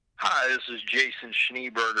Hi, this is Jason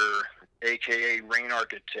Schneeberger, a.k.a. Rain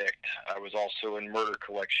Architect. I was also in Murder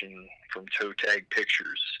Collection from Toe Tag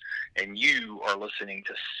Pictures, and you are listening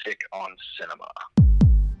to Sick on Cinema.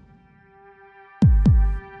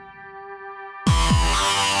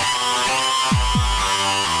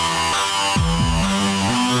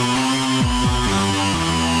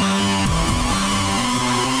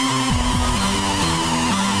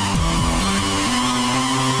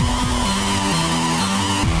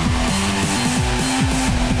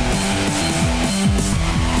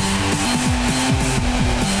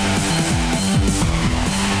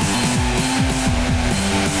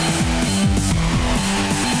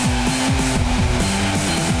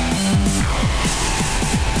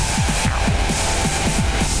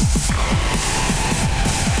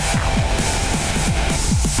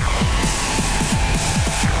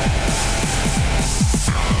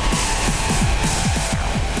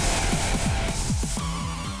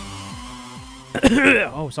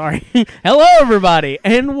 Oh, sorry. Hello, everybody,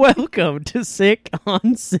 and welcome to Sick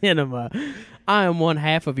on Cinema. I am one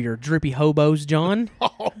half of your drippy hobos, John.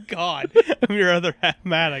 Oh, God. I'm your other half,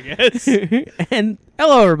 Matt, I guess. And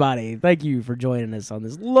hello, everybody. Thank you for joining us on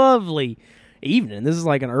this lovely evening. This is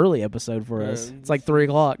like an early episode for us. It's like 3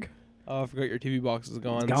 o'clock. Oh, I forgot your TV box is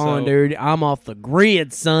gone. It's gone, dude. I'm off the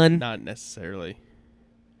grid, son. Not necessarily.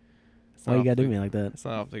 Why you gotta do me like that? It's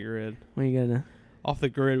not off the grid. Why you gotta... Off the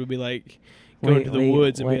grid would be like going to the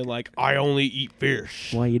woods and being like, I only eat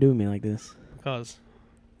fish. Why you doing me like this? Because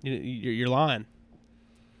you're lying.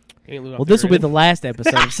 You ain't living Well, off this the will be grid. the last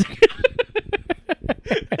episode.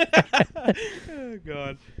 Oh,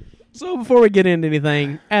 God. So before we get into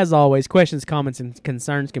anything, as always, questions, comments, and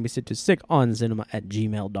concerns can be sent to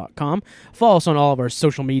sickoncinema@gmail.com. Follow us on all of our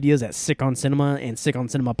social medias at Sick on Cinema and Sick on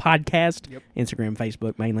Cinema Podcast. Yep. Instagram,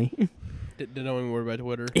 Facebook mainly. Don't even worry about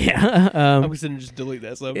Twitter. Yeah. I'm going to just delete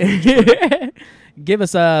that stuff. Give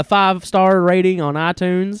us a 5-star rating on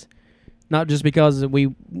iTunes. Not just because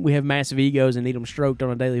we have massive egos and need them stroked on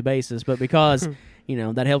a daily basis, but because,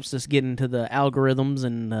 that helps us get into the algorithms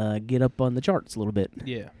and get up on the charts a little bit.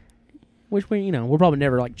 Yeah. Which we'll probably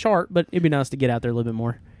never chart, but it'd be nice to get out there a little bit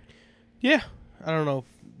more. Yeah. I don't know if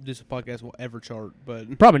this podcast will ever chart,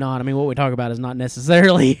 but... Probably not. I mean, what we talk about is not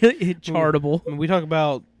necessarily chartable. I mean, we talk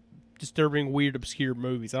about disturbing, weird, obscure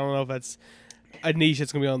movies. I don't know if that's a niche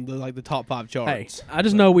that's going to be on the top 5 Hey, charts. I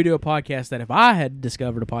just know we do a podcast that if I had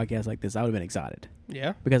discovered a podcast like this, I would have been excited.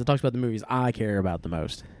 Yeah? Because it talks about the movies I care about the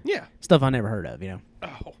most. Yeah. Stuff I never heard of,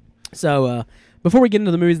 Oh. So, before we get into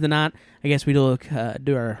the movies of the night, I guess we do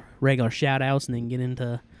our regular shout-outs and then get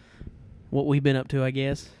into what we've been up to, I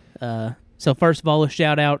guess. So, first of all, a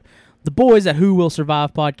shout-out the boys at Who Will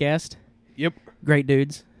Survive podcast. Yep. Great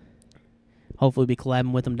dudes. Hopefully be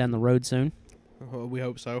collabing with them down the road soon. We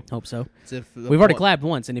hope so. Hope so. We've We've already collabed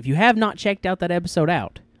once, and if you have not checked out that episode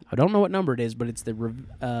out, I don't know what number it is, but it's the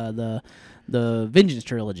Vengeance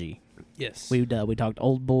trilogy. Yes. We talked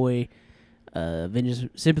Old Boy, Vengeance,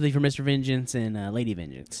 Sympathy for Mr. Vengeance, and Lady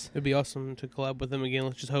Vengeance. It'd be awesome to collab with them again.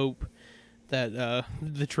 Let's just hope that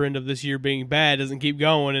the trend of this year being bad doesn't keep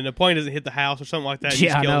going and a plane doesn't hit the house or something like that. And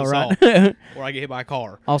Yeah, I just kill know, us right? all. Or I get hit by a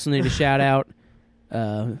car. Also need to shout out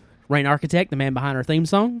Rain Architect, the man behind our theme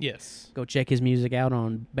song. Yes. Go check his music out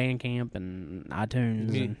on Bandcamp and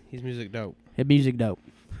iTunes. And His music dope. his music dope.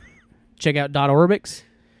 Check out Dot Orbix.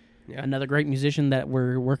 Yeah. Another great musician that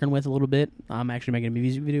we're working with a little bit. I'm actually making a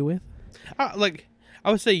music video with. I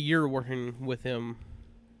would say you're working with him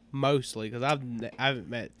mostly because I haven't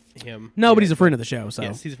met him. No, but he's yet. a friend of the show. So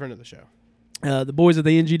Yes, he's a friend of the show. The boys at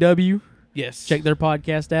the NGW. Yes. Check their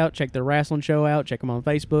podcast out. Check their wrestling show out. Check them on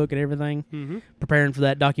Facebook and everything. Mm-hmm. Preparing for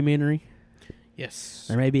that documentary. Yes.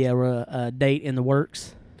 There may be a date in the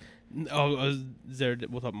works. Oh,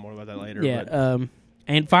 we'll talk more about that later. Yeah. But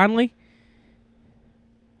And finally,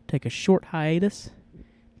 take a short hiatus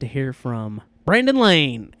to hear from Brandon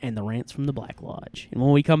Lane and the Rants from the Black Lodge. And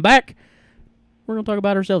when we come back, we're going to talk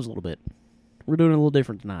about ourselves a little bit. We're doing it a little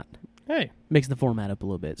different tonight. hey. Mixing the format up a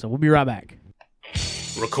little bit. So we'll be right back.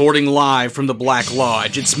 Recording live from the Black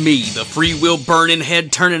Lodge, it's me, the free-will burning,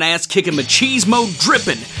 head-turning, ass-kicking, machismo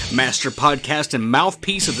dripping, master podcast and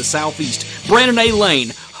mouthpiece of the Southeast, Brandon A. Lane,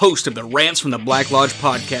 host of the Rants from the Black Lodge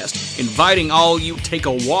podcast, inviting all you to take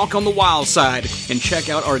a walk on the wild side and check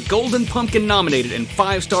out our Golden Pumpkin nominated and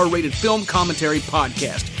 5-star rated film commentary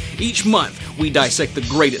podcast. Each month, we dissect the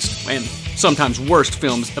greatest and sometimes worst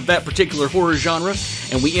films of that particular horror genre,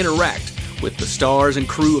 and we interact with the stars and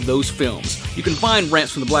crew of those films. You can find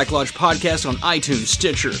Rants from the Black Lodge podcast on iTunes,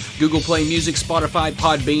 Stitcher, Google Play Music, Spotify,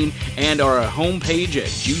 Podbean, and our homepage at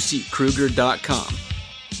juicykruger.com.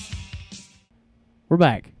 We're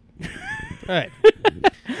back. All right.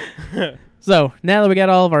 So, now that we got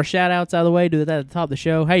all of our shout-outs out of the way, do that at the top of the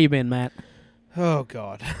show. How you been, Matt? Oh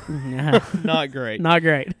God, not great. Not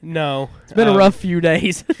great. No, It's been a rough few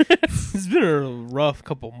days. It's been a rough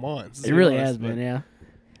couple months. It really has been, yeah.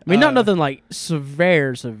 I mean, not nothing like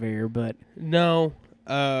severe, but No,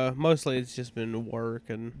 mostly it's just been work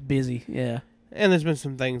and busy, yeah. there's been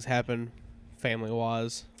some things happen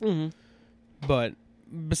family-wise. Mm-hmm. But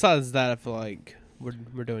besides that, I feel like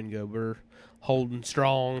we're doing good. We're holding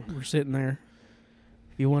strong. We're sitting there.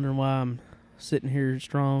 If you're wondering why I'm sitting here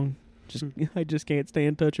strong, I just can't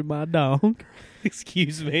stand touching my dog.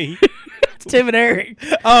 Excuse me. It's Tim and Eric.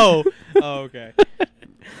 Oh, okay.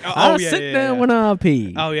 I sit down when I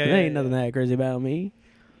pee. Oh, yeah, There yeah, ain't nothing yeah. that crazy about me.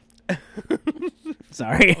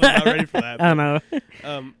 Sorry. I was not ready for that. I know.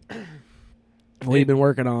 But, What have you been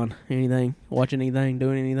working on? Anything? Watching anything?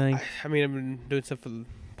 Doing anything? I mean, I've been doing stuff for the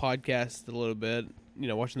podcast a little bit.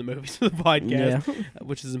 Watching the movies for the podcast,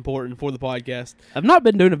 which is important for the podcast. I've not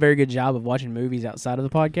been doing a very good job of watching movies outside of the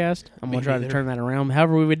podcast. I'm Me going to try to neither. turn that around.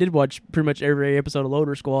 However, we did watch pretty much every episode of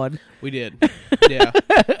Loader Squad. We did. Yeah.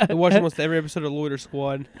 We watched almost every episode of Loiter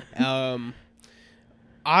Squad.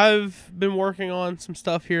 I've been working on some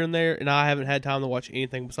stuff here and there, and I haven't had time to watch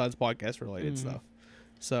anything besides podcast-related stuff.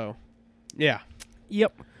 So, yeah.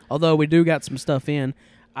 Yep. Although we do got some stuff in.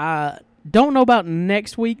 I don't know about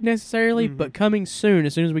next week necessarily, but coming soon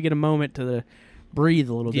as we get a moment to breathe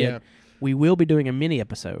a little Yeah. bit, we will be doing a mini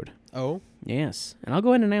episode. Oh? Yes. And I'll go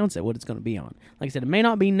ahead and announce it, what it's going to be on. Like I said, it may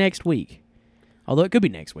not be next week. Although it could be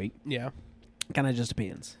next week. Yeah. Kind of just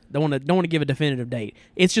depends. Don't want to give a definitive date.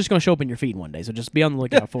 It's just going to show up in your feed one day, so just be on the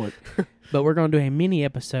lookout for it. But we're going to do a mini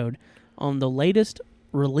episode on the latest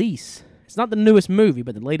release. It's not the newest movie,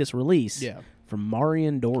 but the latest release from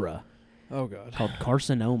Marion Dora Oh, God. called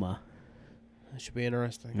Carcinoma. That should be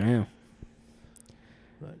interesting. Yeah.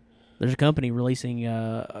 Right. There's a company releasing,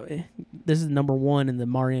 this is number 1 in the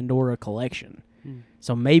Marion Dora collection.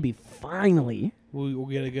 So maybe finally, We'll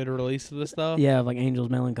get a good release of this stuff. yeah, like Angel's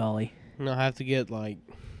Melancholy. And I'll have to get, like,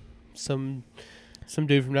 some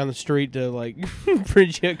dude from down the street to, like,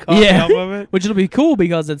 print you a copy Yeah. off of it. Which will be cool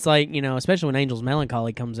because it's like, especially when Angel's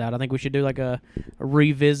Melancholy comes out, I think we should do like a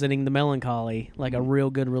revisiting the Melancholy, like a real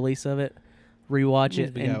good release of it, rewatch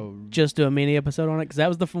it, and just do a mini episode on it because that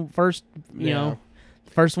was the first,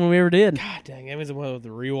 first one we ever did. God dang, that means the one with the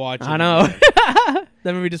rewatch. I know.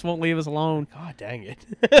 That movie just won't leave us alone. God dang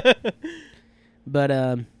it. But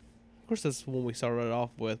Of course, that's the one we started off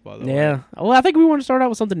with, by the way. yeah, well, I think we want to start out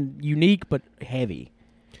with something unique but heavy.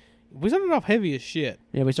 We started off heavy as shit.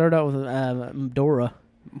 Yeah, we started out with Dora.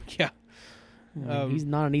 Yeah. He's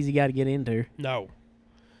not an easy guy to get into. No.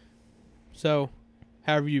 So,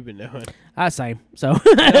 how have you been doing? I say so.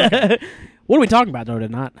 What are we talking about though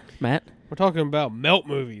tonight, Matt? We're talking about melt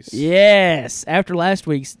movies. Yes. After last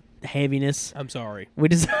week's heaviness, I'm sorry. we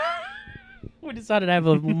decided to have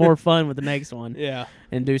a little more fun with the next one Yeah.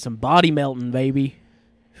 and do some body melting, baby.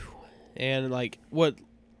 And, like, what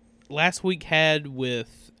last week had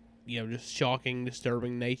with, just shocking,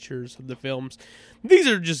 disturbing natures of the films, these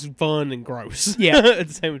are just fun and gross. Yeah. At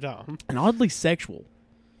the same time. And oddly sexual.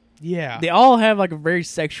 Yeah. They all have like a very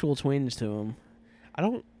sexual twinge to them. I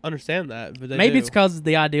don't understand that, but they Maybe do. it's because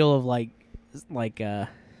the ideal of like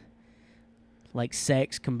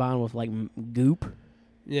sex combined with like goop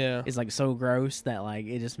Yeah. is like so gross that like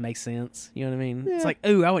it just makes sense. You know what I mean? Yeah. It's like,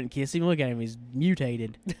 ooh, I wouldn't kiss him. Look at him, he's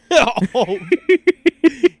mutated. Oh.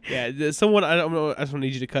 Yeah, someone I don't know. I just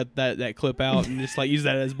need you to cut that clip out and just like use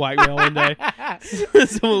that as blackmail one day.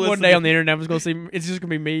 One day on the internet, I was gonna see. It's just gonna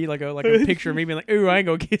be me, like a picture of me being like, "Ooh, I ain't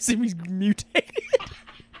gonna kiss him. He's mutated."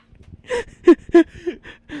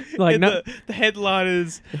 Like, and no, the headline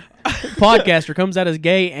is podcaster comes out as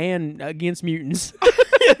gay and against mutants.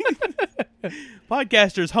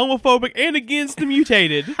 podcasters homophobic and against the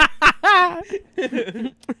mutated.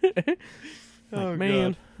 Oh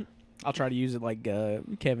Man, I'll try to use it like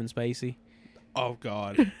Kevin Spacey. Oh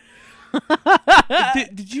God.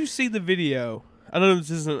 Did you see the video? I know this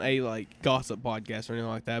isn't a like gossip podcast or anything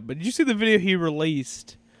like that, but did you see the video he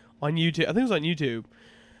released on YouTube? I think it was on YouTube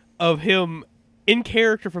of him in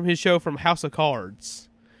character from his show from House of Cards,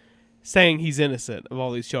 saying he's innocent of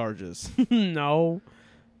all these charges. No,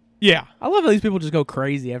 Yeah. I love how these people just go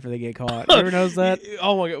crazy after they get caught. You ever notice that?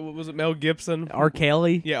 Oh my God, was it Mel Gibson? R.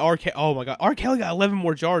 Kelly. Yeah, oh my God, R. Kelly got 11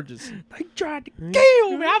 more charges. They tried to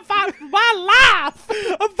kill me. I'm fighting for my life.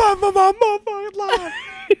 I'm fighting for my motherfucking life.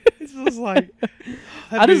 It's just like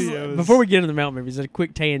Before we get into the Mount movies, a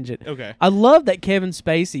quick tangent. Okay. I love that Kevin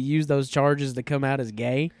Spacey used those charges to come out as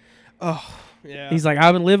gay. Oh yeah. He's like,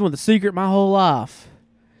 I've been living with a secret my whole life.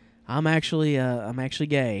 I'm actually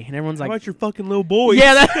gay, and everyone's How like, about your fucking little boy?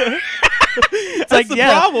 yeah, it's That's the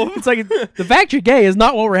problem. It's like the fact you're gay is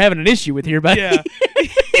not what we're having an issue with here, buddy. Yeah.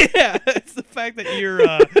 Yeah. It's the fact that you're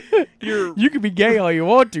You can be gay all you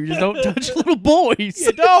want to, just don't touch little boys.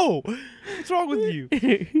 no. What's wrong with you?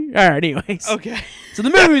 All right, anyways. Okay. So the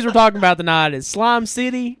movies we're talking about tonight is Slime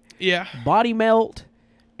City, Yeah. Body Melt,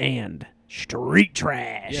 and Street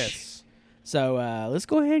Trash. Yes. So let's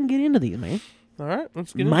go ahead and get into these, man. All right.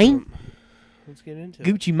 Let's get Man. into it. Let's get into it.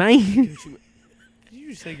 Gucci Mane. Gucci Mane. Did you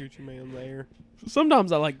just say Gucci Mane there?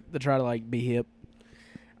 Sometimes I like to try to like be hip.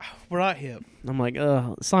 We're not hip. I'm like,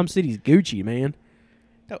 Slime City's Gucci, man.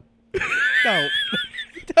 Don't.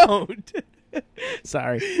 Don't.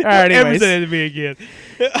 Sorry. All right, Ever anyways. say that to me again.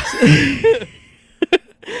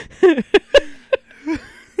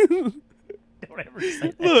 Don't ever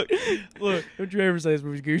say that. Look. Don't you ever say this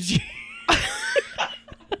movie's Gucci.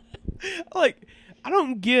 Like, I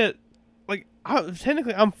don't get. Like,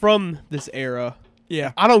 technically, I'm from this era.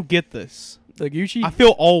 Yeah. I don't get this. The Gucci? I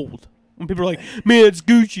feel old when people are like, "Man, it's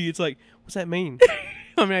Gucci." It's like, what's that mean?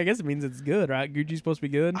 I mean, I guess it means it's good, right? Gucci's supposed to be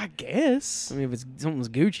good. I guess. I mean, if it's something's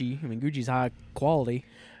Gucci, I mean, Gucci's high quality.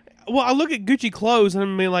 Well, I look at Gucci clothes and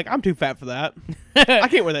I'm like, I'm too fat for that. I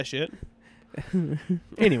can't wear that shit.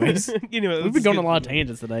 Anyways, Anyway, we've been going on a lot of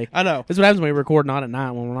tangents today. I know. This is what happens when we record not at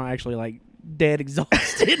night when we're not actually like dead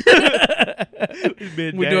exhausted.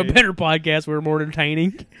 We do a better podcast. We're more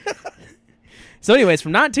entertaining. So, anyways,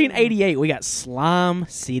 from 1988, we got Slime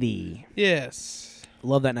City. Yes.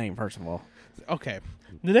 Love that name, first of all. Okay.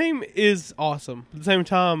 The name is awesome. At the same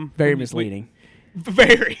time, Very misleading.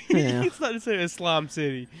 Very. Yeah. It's not necessarily a Slime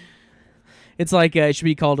City. It's like it should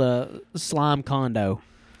be called a slime condo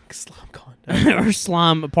Slime Condo. or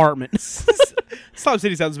slime apartment. Slime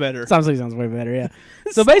City sounds better. Slime City sounds way better, yeah.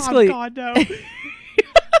 So Slime basically, Condo.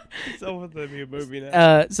 It's over to be a movie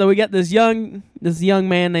now. so we got this young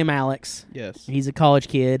man named Alex. Yes. He's a college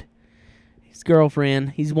kid. His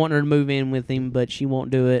girlfriend, he's wanting her to move in with him, but she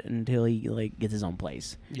won't do it until he like gets his own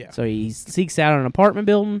place. Yeah. So he seeks out an apartment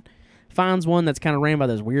building, finds one that's kind of ran by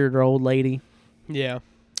this weird old lady. Yeah.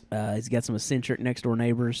 He's got some eccentric next door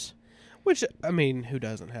neighbors. Which, I mean, who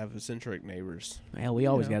doesn't have eccentric neighbors? Well, we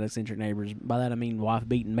always Yeah. got eccentric neighbors. By that I mean wife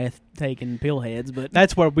beating, meth taking, pill heads. But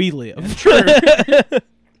That's where we live. true.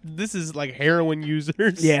 This is like heroin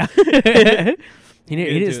users. Yeah. He We'll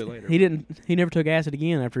get into it later. He never took acid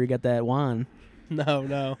again after he got that wine.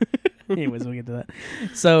 No. Anyways, we'll get to that.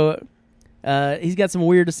 So, he's got some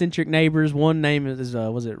weird eccentric neighbors. One name is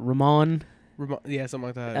was it Ramon? Yeah, something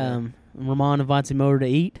like that. Ramon invites him over to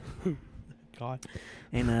eat, God.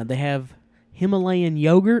 and they have Himalayan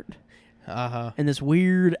yogurt Uh-huh. and this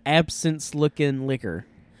weird absinthe-looking liquor.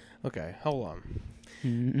 Okay, hold on.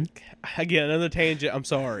 Mhm. Again, another tangent. I'm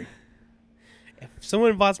sorry. If someone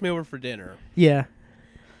invites me over for dinner Yeah.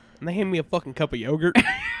 and they hand me a fucking cup of yogurt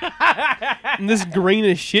and this green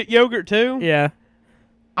as shit yogurt too, Yeah.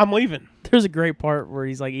 I'm leaving. There's a great part where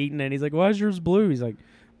he's like eating it and he's like, "Why is yours blue?" He's like,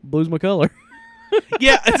 "Blue's my color."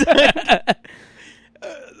 Yeah. It's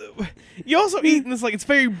you also eating this like it's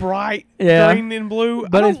very bright Yeah. green and blue. I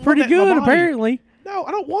But don't it's want pretty that in my good, body. apparently. No,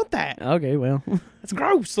 I don't want that. Okay, well. It's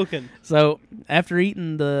gross looking. So, after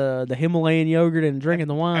eating the Himalayan yogurt and drinking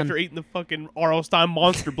the wine. After eating the fucking R.L. Stein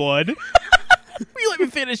Monster Blood. you let me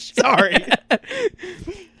finish. Sorry.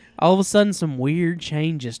 All of a sudden, some weird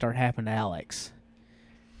changes start happening to Alex.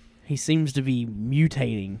 He seems to be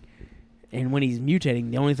mutating. And when he's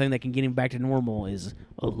mutating, the only thing that can get him back to normal is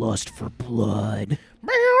a lust for blood.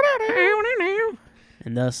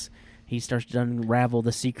 And thus, he starts to unravel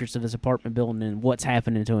the secrets of his apartment building and what's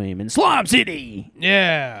happening to him in Slime City.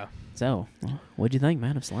 Yeah. So, what'd you think,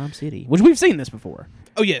 man, of Slime City? Which we've seen this before.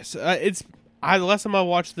 Oh yes, the last time I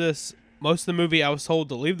watched this, most of the movie I was told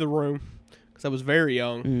to leave the room because I was very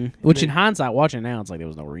young. Which, in hindsight, watching now, it's like there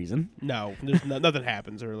was no reason. No, there's nothing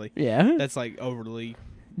happens really. Yeah. That's like overly.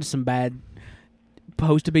 Just some bad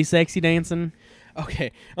supposed to be sexy dancing.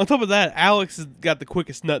 Okay. On top of that, Alex has got the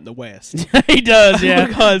quickest nut in the West. He does, yeah.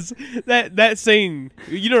 Because that scene,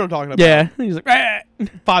 you know what I'm talking about. Yeah. He's like, "Ah."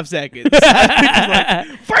 5 seconds.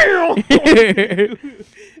 It's like,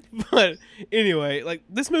 but anyway, like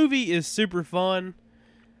this movie is super fun,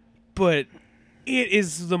 but it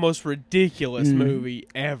is the most ridiculous movie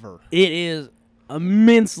ever. It is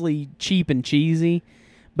immensely cheap and cheesy,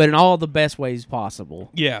 but in all the best ways possible.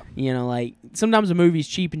 Yeah. You know, like, sometimes a movie's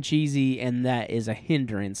cheap and cheesy, and that is a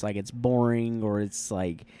hindrance. Like, it's boring, or it's,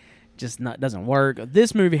 like, just doesn't work.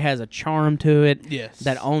 This movie has a charm to it Yes.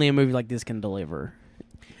 that only a movie like this can deliver.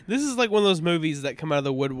 This is like one of those movies that come out of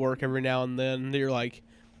the woodwork every now and then. You're like,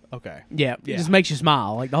 Okay. Yeah, it Yeah. just makes you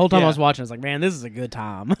smile. Like the whole time I Yeah. was watching, I was like, man, this is a good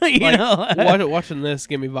time. you Like, know? watching this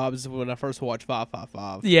gave me vibes of when I first watched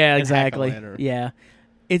 555. Yeah, and exactly. Hack-A-Lantern. Yeah.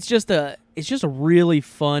 It's just a really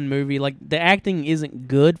fun movie. Like the acting isn't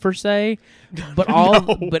good per se, but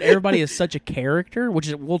but everybody is such a character, which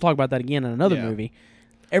is, we'll talk about that again in another Yeah. movie.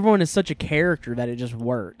 Everyone is such a character that it just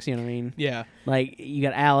works, you know what I mean? Yeah. Like you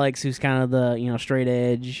got Alex who's kind of the, straight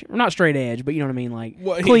edge, or not straight edge, but you know what I mean, like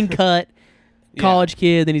Well, clean cut Yeah. college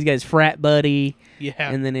kid, then he's got his frat buddy. Yeah.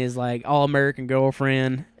 And then his like all American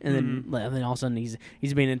girlfriend, and Mm-hmm. then all of a sudden he's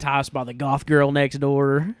being enticed by the goth girl next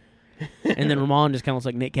door, and then Ramon just kind of looks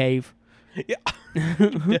like Nick Cave.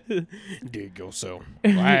 Did go so.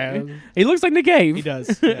 He looks like Nick Cave. He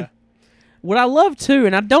does. Yeah. What I love too,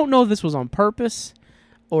 and I don't know if this was on purpose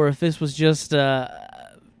or if this was just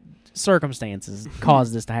circumstances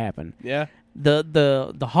caused this to happen. Yeah.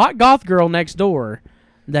 The hot goth girl next door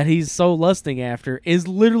that he's so lusting after is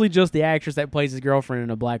literally just the actress that plays his girlfriend in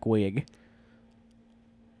a black wig.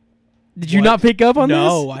 Did you What? not pick up on this?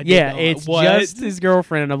 No, I did Yeah, not. it's What? just his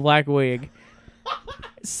girlfriend in a black wig.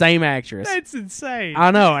 Same actress. That's insane.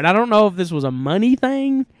 I know, and I don't know if this was a money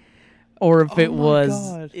thing or if Oh it my was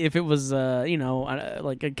God.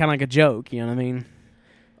 like kind of like a joke. You know what I mean?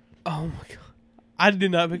 Oh my god. I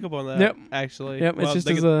did not pick up on that. Yep. Actually. Yep. It's Well, just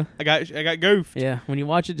they as could- I got goofed. yeah. When you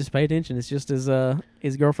watch it, just pay attention. It's just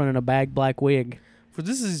his girlfriend in a bag black wig. For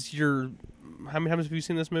this is your how many times have you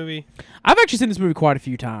seen this movie? I've actually seen this movie quite a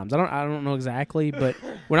few times. I don't know exactly, but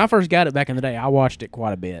when I first got it back in the day, I watched it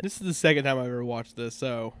quite a bit. This is the second time I've ever watched this,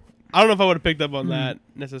 so I don't know if I would have picked up Hmm. on that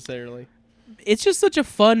necessarily. It's just such a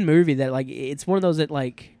fun movie that like it's one of those that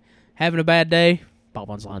like having a bad day,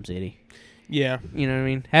 pop on Slime City. Yeah. You know what I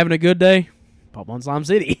mean? Having a good day, pop on Slime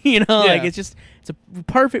City. You know, like Yeah. it's a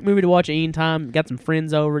perfect movie to watch at any time. Got some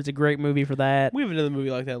friends over. It's a great movie for that. We have another movie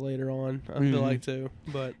like that later on, I feel Mhm. like too.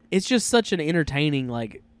 But It's just such an entertaining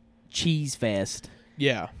like cheese fest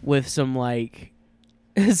yeah. with some like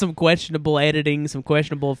some questionable editing, some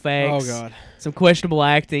questionable Oh effects, god. some questionable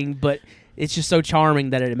acting, but it's just so charming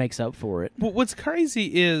that it makes up for it. But what's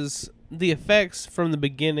crazy is the effects from the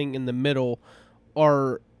beginning and the middle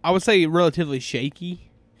are, I would say, relatively shaky.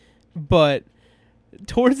 But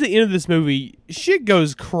towards the end of this movie, shit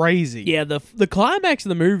goes crazy. Yeah, the climax of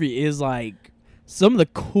the movie is like some of the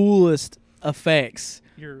coolest effects.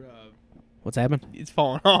 You're, What's happened? it's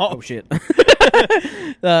falling off. Oh shit!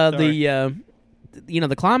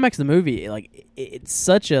 The climax of the movie, like it's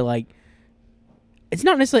such a like, it's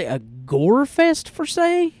not necessarily a gore fest per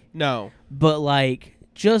se, No. but like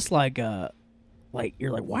just like a like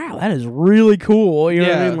you're like, wow, that is really cool. You know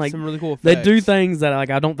what I mean? Like some really cool they effects. do things that like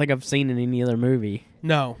I don't think I've seen in any other movie.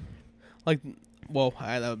 No. Like, well,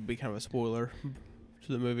 that would be kind of a spoiler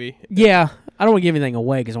to the movie. Yeah, I don't want to give anything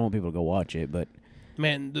away because I want people to go watch it, but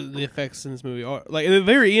Man, the effects in this movie are, like, at the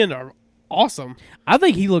very end are awesome. I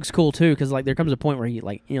think he looks cool too because like there comes a point where he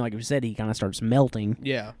like like you said he kind of starts melting.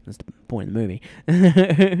 Yeah. That's the point of the movie.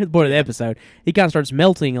 The point of the episode. He kind of starts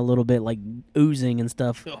melting a little bit, like oozing and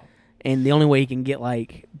stuff. Oh. And the only way he can get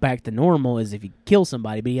like back to normal is if he kills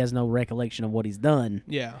somebody, but he has no recollection of what he's done.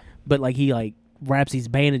 Yeah. But like he like wraps these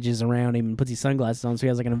bandages around him and puts these sunglasses on so he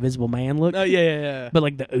has like an invisible man look. Oh, yeah. But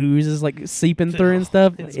like the ooze is like seeping through and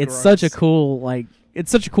stuff. It's It's such a gross. cool it's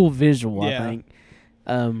such a cool visual, Yeah. I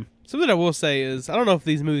think. Something I will say is, I don't know if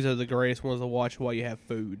these movies are the greatest ones to watch while you have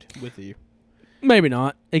food with you. Maybe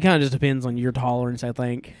not. It kind of just depends on your tolerance, I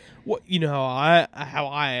think. What you know how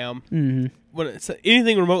I am Mm-hmm. when it's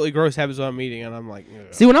anything remotely gross happens when I'm eating, and I'm like, ugh.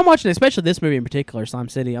 See, when I'm watching, especially this movie in particular, Slime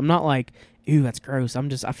City, I'm not like, "Ew, that's gross."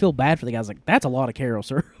 I feel bad for the guys. Like, that's a lot of Carol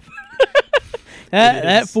syrup.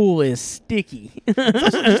 that fool is sticky.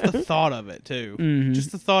 just the thought of it too. Mhm.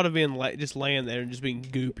 Just the thought of being just laying there and just being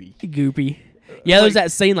goopy. Goopy. Yeah, there's Like-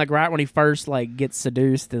 that scene like right when he first like gets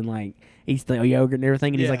seduced and like eats the yogurt and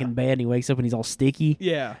everything, and he's like Yeah. in bed and he wakes up and he's all sticky.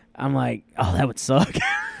 Yeah. I'm like, oh, that would suck.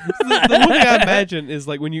 the one thing I imagine is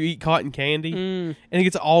like when you eat cotton candy Mm. and it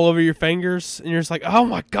gets all over your fingers, and you're just like, oh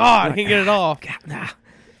my god, I can't get it off. God, nah.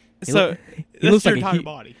 So look- that's looks your like a entire hu-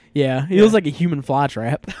 body. Yeah, he Yeah. looks like a human fly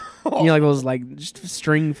trap. You know, like those like just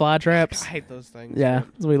string fly traps. I hate those things. Yeah, man.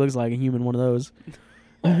 that's what he looks like, a human one of those.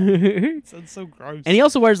 It's so gross. And he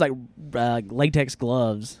also wears like latex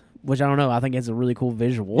gloves, which I don't know. I think it's a really cool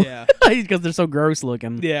visual. yeah, Because they're so gross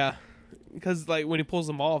looking. yeah. Because like when he pulls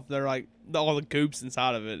them off, they're like all the goops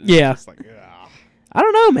inside of it. It's Yeah. just like, ugh. I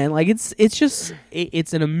don't know, man. Like it's just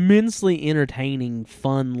it's an immensely entertaining,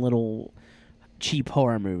 fun little cheap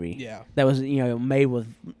horror movie. Yeah. That was made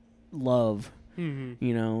with love. Mm-hmm.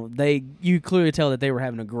 You know, you clearly tell that they were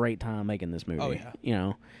having a great time making this movie. Oh, yeah. You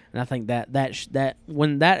know, and I think that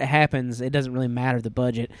when that happens, it doesn't really matter the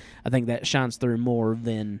budget. I think that shines through more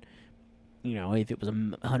than, you know, if it was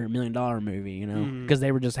 $100 million movie. You know, because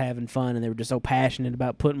they were just having fun and they were just so passionate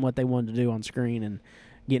about putting what they wanted to do on screen and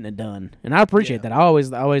getting it done. And I appreciate that. I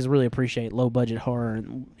always really appreciate low budget horror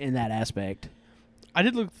in that aspect. I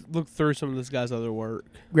did look through some of this guy's other work.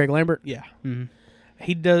 Greg Lambert. Yeah. Mm-hmm.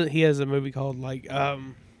 He has a movie called what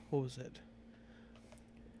was it?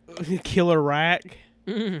 Killer Rack,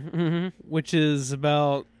 which is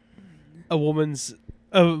about a woman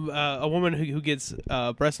who gets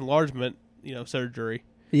breast enlargement, you know, surgery.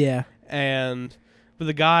 Yeah. But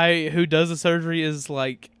the guy who does the surgery is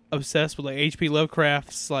like obsessed with like H.P.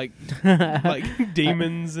 Lovecraft's like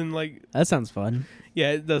demons and like. That sounds fun.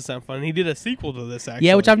 Yeah, it does sound fun. He did a sequel to this actually.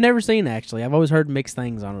 Yeah, which I've never seen actually. I've always heard mixed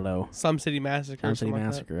things on it though. Slime City Massacre. Slime City like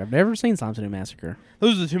Massacre. I've never seen Slime City Massacre.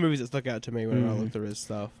 Those are the two movies that stuck out to me whenever I looked through his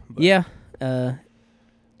stuff. But Yeah.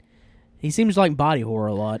 He seems to like body horror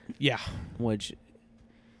a lot, yeah. which,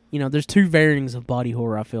 you know, there's two variants of body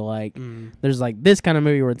horror, I feel like. There's like this kind of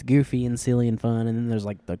movie where it's goofy and silly and fun, and then there's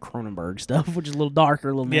like the Cronenberg stuff, which is a little darker,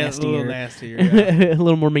 a little Yeah, nastier. a little nastier. Yeah. a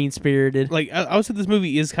little more mean-spirited. Like I would say, this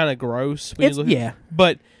movie is kind of gross. When It's, you look yeah.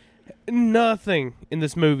 but nothing in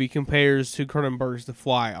this movie compares to Cronenberg's The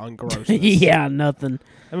Fly on grossness. Yeah, nothing.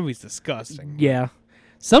 That movie's disgusting. Yeah.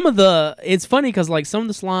 It's funny because like some of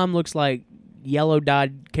the slime looks like yellow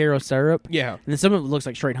dyed Caro syrup, Yeah. and then some of it looks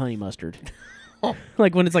like straight honey mustard.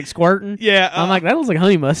 Like when it's like squirting. Yeah. I'm like, that looks like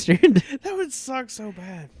honey mustard. that would suck so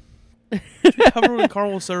bad. Covered in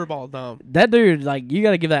caramel syrup all dumb. That dude, like, you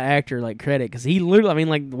got to give that actor like credit because he literally, I mean,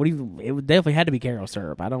 like, it would definitely had to be Caro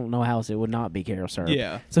syrup. I don't know how else it would not be Caro syrup.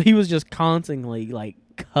 Yeah. So he was just constantly like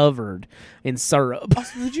covered in syrup.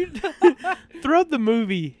 Also, did you throughout the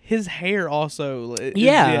movie, his hair also?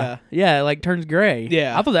 Yeah, like turns gray.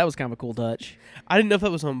 Yeah. I thought that was kind of a cool touch. I didn't know if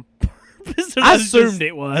that was on purpose. Or I not, assumed just,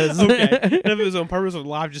 it was. Okay. I didn't know if it was on purpose or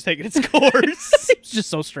live just taking its course. He was just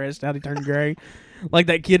so stressed out he turned gray. Like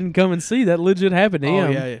that kid didn't come and see that legit happened to him.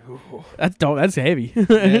 Oh yeah. Ooh. That's heavy.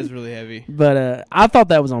 That is really heavy. But I thought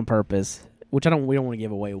that was on purpose, which we don't want to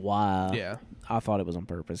give away why. Yeah. I thought it was on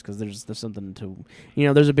purpose because there's something to, you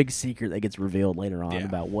know, there's a big secret that gets revealed later on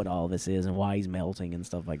about what all this is and why he's melting and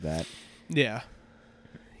stuff like that. Yeah.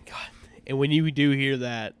 God. And when you do hear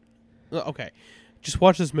that, okay, just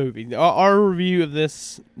watch this movie. Our review of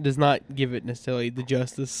this does not give it necessarily the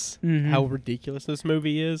justice how ridiculous this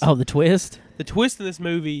movie is. Oh, the twist? The twist in this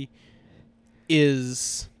movie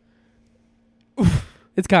is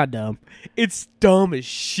It's kind of dumb. it's dumb as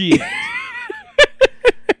shit.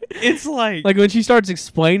 It's like Like when she starts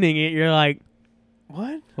explaining it, you're like,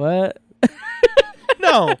 what? what?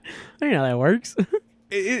 No, I don't know how that works.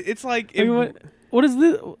 it's like Like, what is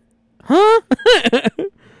this? Huh?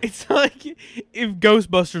 it's like if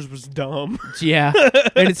Ghostbusters was dumb. Yeah.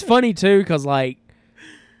 And it's funny too because like,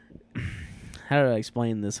 how do I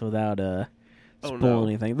explain this without spoiling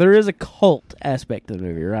anything? There is a cult aspect to the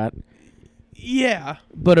movie, right? Yeah,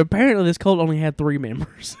 But apparently this cult only had 3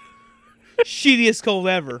 members. shittiest cold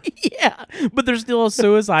ever. Yeah, but there's still a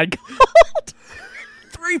suicide cult.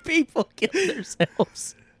 3 people killed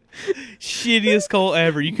themselves. Shittiest cult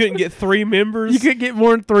ever. You couldn't get 3 members. You could get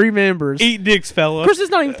more than 3 members. Eat dicks, fella. Of course,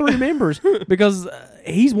 it's not even 3 members because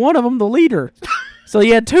he's one of them, the leader. So he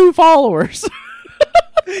had 2 followers.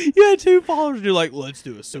 You had 2 followers. You're like, let's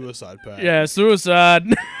do a suicide pact. Yeah, suicide.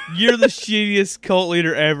 You're the shittiest cult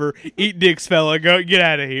leader ever. Eat dicks, fella. Go get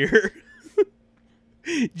out of here.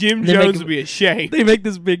 Jim They Jones make- would be ashamed. They make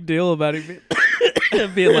this big deal about him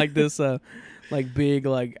being like this, like big,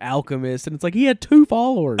 like alchemist, and it's like he had 2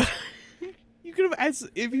 followers. You could have asked,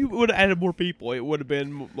 if you would have added more people, it would have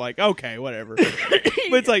been like, okay, whatever. But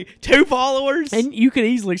it's like 2 followers. And you could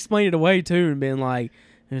easily explain it away too, and being like,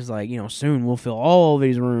 it's like, you know, soon we'll fill all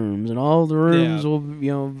these rooms, and all the rooms will,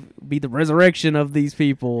 you know, be the resurrection of these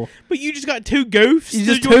people. But you just got 2 goofs. You to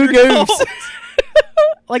just join 2 your goofs. cult.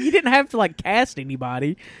 Like you didn't have to like cast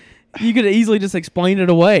anybody. You could easily just explain it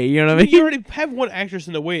away. You know what I mean? You already have one actress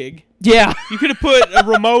in a wig. Yeah. You could have put a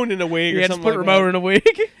Ramon in a wig or You had to something put like Ramon in a wig.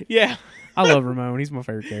 that. Yeah. I love Ramon. He's my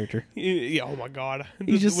favorite character. Yeah. Oh my god.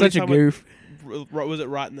 He's just What such a talking goof. about, was it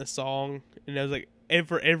writing the song? And I was like,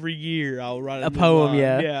 for every year I'll write A new poem, line.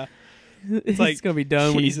 yeah. Yeah. It's like, gonna be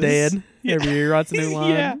done when he's Jesus. dead. Yeah. Every year he writes a new line.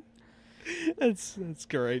 Yeah. That's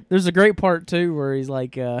great. There's a great part too where he's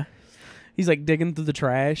like digging through the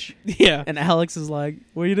trash, Yeah. and Alex is like,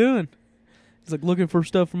 "What are you doing?" He's like, "Looking for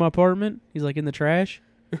stuff for my apartment." He's like, "In the trash."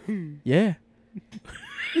 Yeah.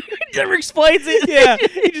 He never explains it. Yeah.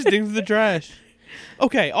 He just digs through the trash.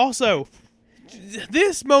 Okay, also,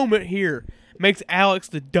 This moment here makes Alex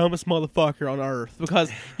the dumbest motherfucker on earth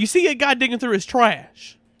because you see a guy digging through his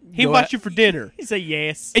trash. He invites you for dinner. You say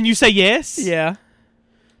yes. And you say yes? Yeah.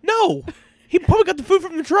 No. He probably got the food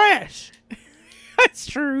from the trash. That's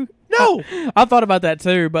true. No. I thought about that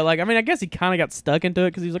too, but like, I mean, I guess he kind of got stuck into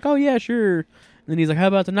it because he's like, "Oh yeah, sure." And then he's like, "How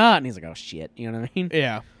about tonight?" And he's like, "Oh shit," you know what I mean?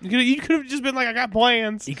 Yeah. You could have just been like, I got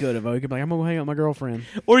plans. He could have. He could be like, "I'm gonna go hang out with my girlfriend."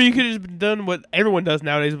 Or you could have just done what everyone does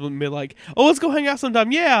nowadays and be like, oh, let's go hang out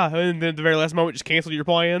sometime. Yeah. And then at the very last moment, just cancel your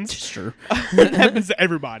plans. Sure. That happens to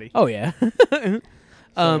everybody. Oh yeah.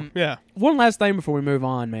 Yeah. One last thing before we move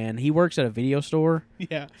on, man. He works at a video store.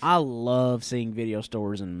 Yeah. I love seeing video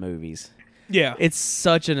stores in movies. Yeah. It's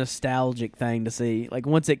such a nostalgic thing to see. Like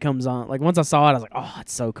once it comes on, like once I saw it, I was like, "Oh,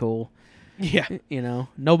 it's so cool." Yeah. You know,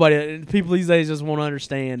 people these days just won't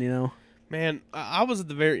understand. You know. Man, I was at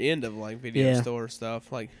the very end of like video Yeah. store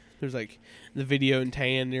stuff. Like there's like the video and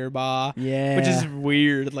tan nearby. Yeah. Which is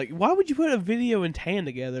weird. Like, why would you put a video and tan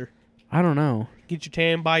together? I don't know. Get your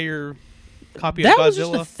tan, buy your copy That of was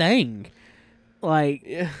just Godzilla. a thing. Like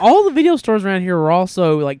Yeah. all the video stores around here are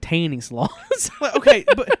also like tanning salons. Well, okay,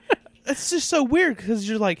 but it's just so weird because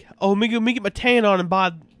you're like, oh, let me get my tan on and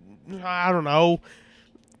buy, I don't know,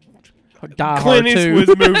 Die Clint Hard 2.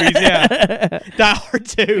 Eastwood's movies. Yeah, Die Hard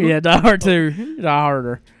 2. Yeah, Die Hard 2. Die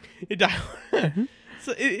Harder.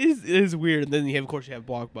 So it is weird. And then of course you have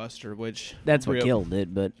Blockbuster, which That's what real- killed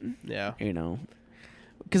it, but Yeah. you know,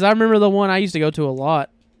 because I remember the one I used to go to a lot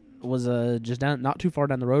was just down, not too far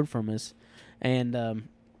down the road from us, and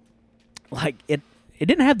like it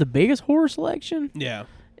didn't have the biggest horror selection, Yeah.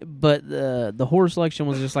 but the horror selection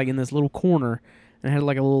was just like in this little corner, and it had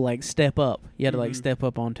like a little like step up. You had to like Mhm. step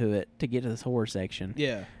up onto it to get to this horror section.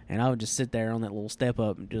 Yeah. And I would just sit there on that little step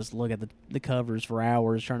up and just look at the covers for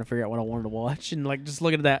hours trying to figure out what I wanted to watch, and like just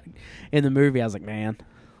looking at that in the movie, I was like, man,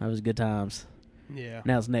 that was good times. Yeah.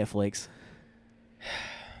 Now it's Netflix.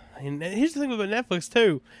 And here's the thing about Netflix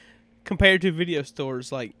too, compared to video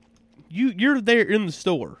stores, like you're there in the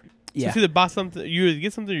store. So Yeah. you either buy something, you either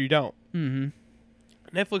get something or you don't.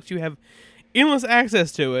 Mm-hmm. Netflix, you have endless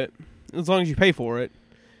access to it as long as you pay for it,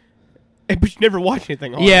 but you never watch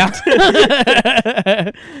anything on Yeah.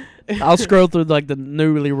 it. I'll scroll through like the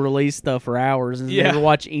newly released stuff for hours and Yeah. never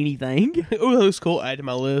watch anything. Oh, that looks cool. Add to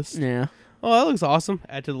my list. Yeah. Oh, that looks awesome.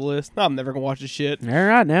 Add to the list. No, I'm never gonna watch this shit. All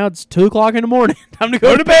right, now it's 2:00 in the morning. Time to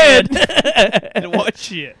go to bed. And watch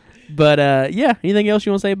shit. But yeah, anything else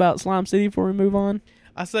you want to say about Slime City before we move on?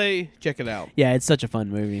 I say check it out. Yeah, it's such a fun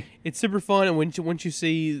movie. It's super fun, and once you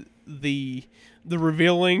see the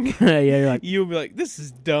revealing, Yeah, you're like, you'll be like, "This is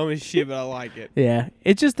dumb as shit," but I like it. yeah,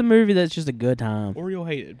 it's just a movie that's just a good time. Or you'll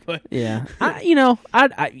hate it. But Yeah,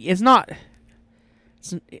 it's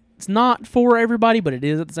not for everybody, but it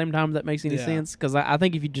is at the same time. If that makes any Yeah. sense, because I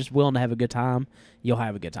think if you're just willing to have a good time, you'll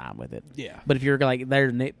have a good time with it. yeah, But if you're like there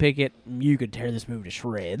to nitpick it, you could tear this movie to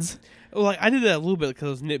shreds. well, like I did that a little bit because I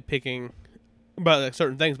was nitpicking about like,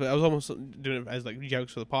 certain things, but I was almost doing it as like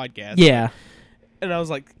jokes for the podcast. Yeah, and I was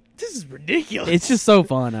like, "This is ridiculous." it's just so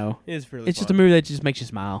fun though. it's really. It's just a fun. movie that just makes you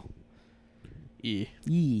smile. Yeah.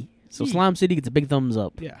 Yee. So Yee. Slime City gets a big thumbs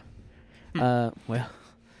up. Yeah. Well,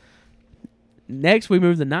 next we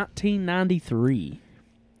move to 1993,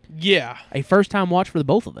 Yeah. a first time watch for the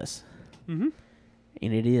both of us, Mm-hmm.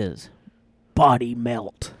 and it is Body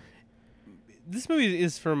Melt. This movie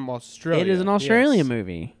is from Australia. It is an Australian Yes.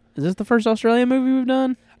 movie. Is this the first Australian movie we've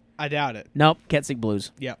done? I doubt it. Nope, Cat Sick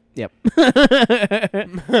Blues. Yep. Yep. I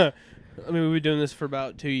mean, we've been doing this for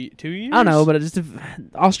about 2 years. I know, but it just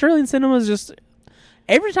Australian cinema is just.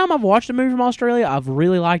 Every time I've watched a movie from Australia, I've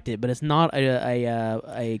really liked it, but it's not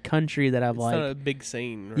a country that I've it's like. not a big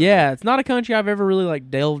scene. Really. Yeah, it's not a country I've ever really like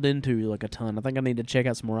delved into like a ton. I think I need to check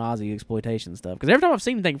out some more Aussie exploitation stuff because every time I've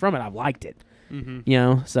seen anything from it, I've liked it. Mm-hmm. You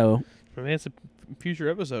know, so I mean, it's a future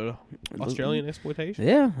episode. Australian exploitation.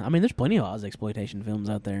 yeah, I mean, there's plenty of Aussie exploitation films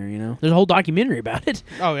out there. You know, there's a whole documentary about it.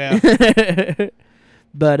 Oh yeah.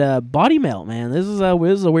 But Body Melt, man, this is a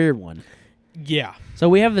weird one. Yeah. So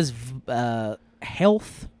we have this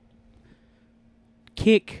health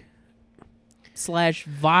kick /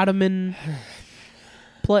 vitamin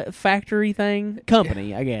factory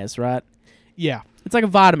company, I guess, right? Yeah. It's like a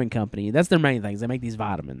vitamin company. That's their main things. They make these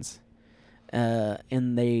vitamins,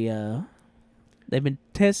 and they've been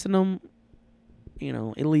testing them, you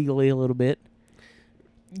know, illegally a little bit.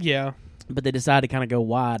 Yeah. But they decided to kind of go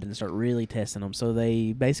wide and start really testing them. So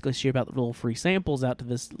they basically ship out the little free samples out to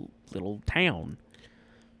this little town.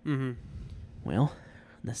 Mm-hmm. Well,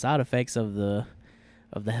 the side effects of the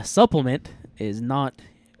supplement is not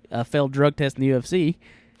a failed drug test in the UFC.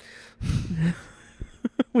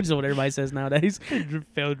 which is what everybody says nowadays.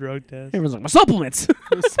 Failed drug test. Everyone's like, my supplements.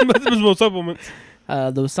 More supplements.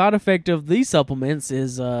 The side effect of these supplements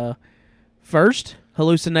is first,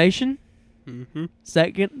 hallucination. Mm-hmm.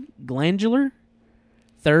 Second, glandular.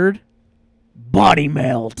 Third, body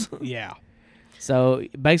melt. Yeah. So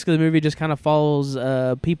basically, the movie just kind of follows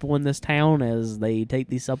people in this town as they take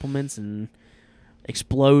these supplements and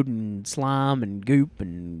explode and slime and goop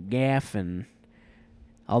and gaff, and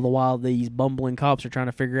all the while these bumbling cops are trying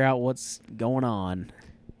to figure out what's going on.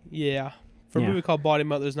 Yeah. For a movie called Body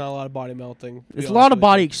Melt, there's not a lot of body melting. There's a lot of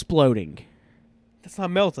body exploding. That's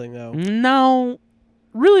not melting, though. No.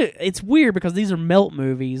 Really, it's weird because these are melt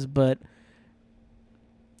movies, but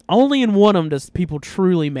only in one of them does people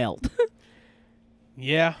truly melt.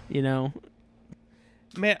 Yeah. You know?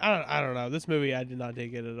 Man, I don't know. This movie, I did not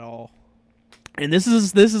dig it at all. And this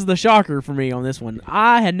is the shocker for me on this one.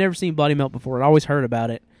 I had never seen Body Melt before. I'd always heard about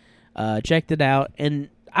it. Checked it out, and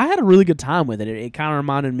I had a really good time with it. It kind of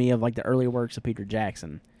reminded me of like the early works of Peter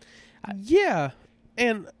Jackson. Yeah.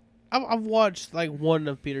 And I've watched like one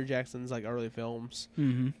of Peter Jackson's like early films,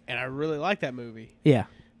 and I really like that movie. Yeah.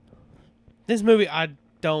 This movie, I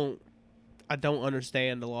don't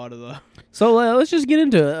understand a lot of the. So let's just get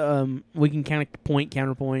into it. We can kind of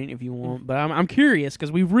counterpoint if you want, but I'm curious because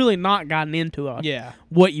we've really not gotten into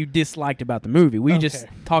what you disliked about the movie. We just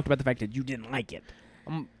talked about the fact that you didn't like it.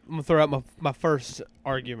 I'm gonna throw out my first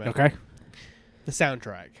argument. Okay. The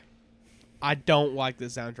soundtrack. I don't like the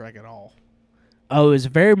soundtrack at all. Oh, it's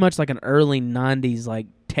very much like an early '90s like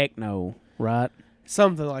techno, right?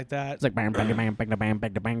 Something like that. It's like bang, bang, bang, bang, bang, bang,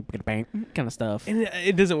 bang, bang, bang, kind of stuff. And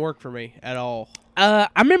it doesn't work for me at all. I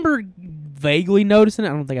remember vaguely noticing it.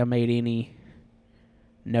 I don't think I made any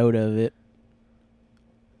note of it.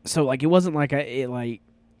 So like, it wasn't like it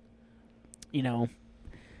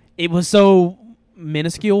was so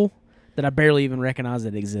minuscule that I barely even recognized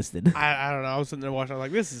it existed. I don't know. I was sitting there watching. I was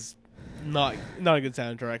like, this is not a good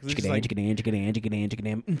soundtrack. It's just like,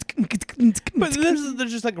 but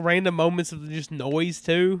there's just like random moments of just noise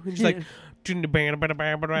too. It's just like. I'm like,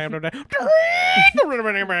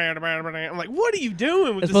 what are you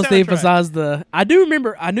doing with it's the supposed soundtrack? to emphasize the. I do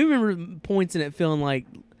remember points in it feeling like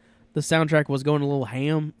the soundtrack was going a little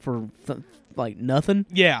ham for like nothing.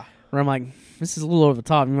 Yeah. Where I'm like, this is a little over the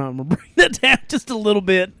top. You might want to bring that down just a little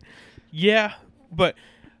bit. Yeah, but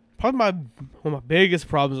probably one of my biggest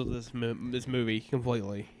problems with this movie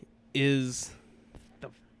completely is the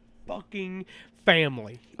fucking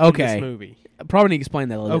family in this movie. I probably need to explain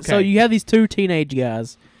that a little bit. Okay. So you have these two teenage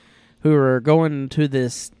guys who are going to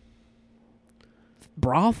this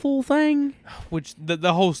brothel thing. Which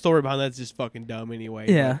the whole story behind that's just fucking dumb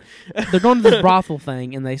anyway. Yeah. They're going to this brothel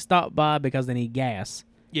thing, and they stop by because they need gas.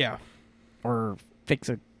 Yeah. Or fix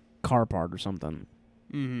a car part or something.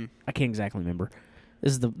 Mm-hmm. I can't exactly remember.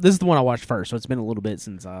 This is the one I watched first, so it's been a little bit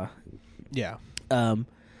since Yeah.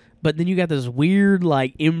 But then you got this weird,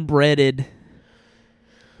 like, inbred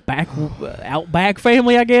outback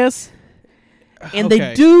family, I guess. And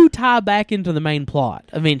they do tie back into the main plot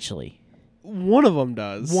eventually. One of them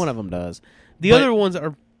does. The other ones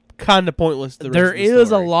are kind of pointless. There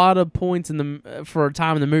is a lot of points for a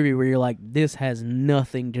time in the movie where you're like, this has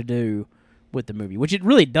nothing to do with the movie, which it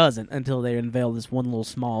really doesn't until they unveil this one little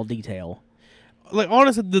small detail. Like,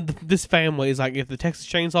 honestly, this family is like if the Texas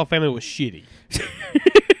Chainsaw Family was shitty.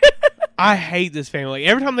 I hate this family.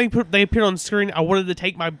 Every time they appear on the screen, I wanted to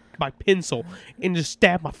take my pencil and just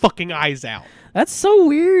stab my fucking eyes out. That's so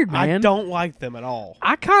weird, man. I don't like them at all.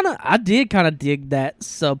 I did kind of dig that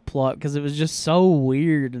subplot because it was just so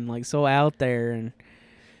weird and like so out there and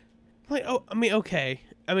like. Oh, I mean, okay.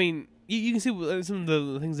 I mean, you can see some of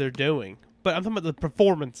the things they're doing, but I'm talking about the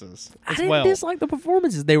performances as well. I didn't dislike the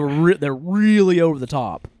performances. They're really over the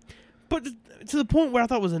top, but to the point where I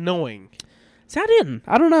thought it was annoying. See, I didn't.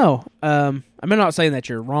 I don't know. I'm not saying that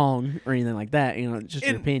you're wrong or anything like that. You know, it's just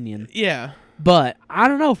your opinion. Yeah. But I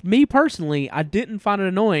don't know. For me personally, I didn't find it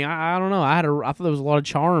annoying. I don't know. I thought there was a lot of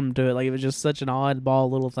charm to it. Like, it was just such an oddball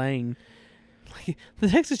little thing. Like, the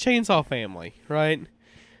Texas Chainsaw Family, right?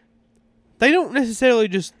 They don't necessarily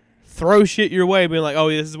just throw shit your way, being like, "Oh,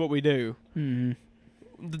 this is what we do."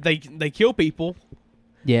 Mm-hmm. They kill people.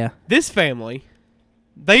 Yeah. This family,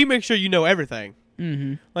 they make sure you know everything.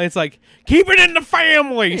 Mm-hmm. Like, it's like, keep it in the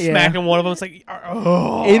family. Yeah. Smacking one of them. It's like,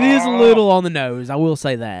 oh. It is a little on the nose. I will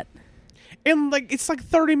say that. And like, it's like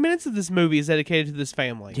 30 minutes of this movie is dedicated to this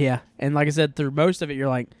family. Yeah, and like I said, through most of it, you're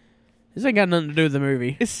like, this ain't got nothing to do with the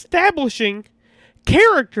movie. Establishing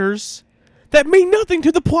characters that mean nothing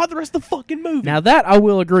to the plot of the rest of the fucking movie. Now that I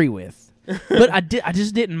will agree with, but I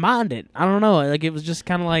just didn't mind it. I don't know. Like, it was just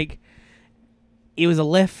kind of like, it was a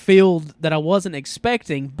left field that I wasn't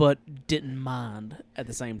expecting, but didn't mind at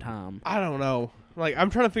the same time. I don't know. Like, I'm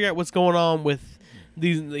trying to figure out what's going on with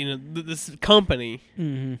these, this company,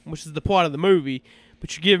 which is the plot of the movie,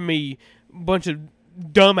 but you're giving me a bunch of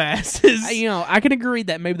dumbasses. I can agree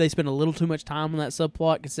that maybe they spend a little too much time on that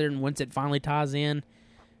subplot, considering once it finally ties in,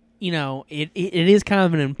 it is kind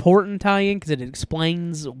of an important tie-in because it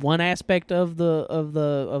explains one aspect of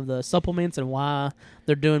the supplements and why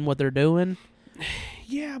they're doing what they're doing.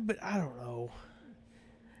 Yeah, but I don't know.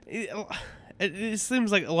 It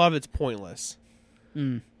seems like a lot of it's pointless.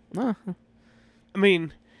 I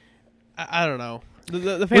mean, I don't know.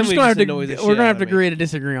 The family just annoys the shit We're gonna have out to of me. agree to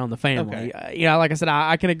disagree on the family. Okay. Like I said,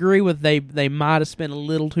 I can agree with they might have spent a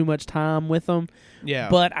little too much time with them. Yeah,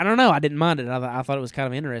 But I don't know. I didn't mind it. I thought it was kind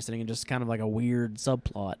of interesting and just kind of like a weird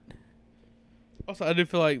subplot. also I do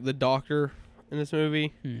feel like the doctor in this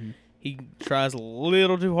movie, he tries a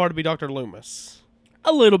little too hard to be Dr. Loomis.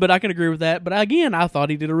 A little bit, I can agree with that. But again, I thought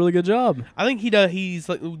he did a really good job. I think he does. He's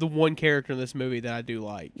like the one character in this movie that I do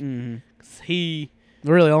like. 'Cause he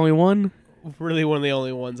Really, only one? really one of the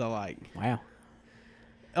only ones I like. Wow.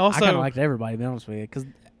 Also, I kind of liked everybody, to be honest with you. Because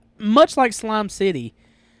much like Slime City,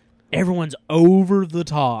 everyone's over the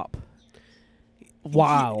top.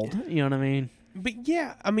 Wild. You know what I mean? but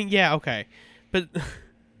yeah, okay, but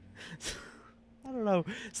I don't know.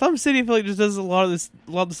 Slime City, I feel like just does a lot of the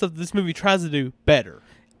stuff that this movie tries to do better.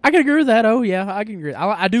 I can agree with that. Oh, yeah, I can agree.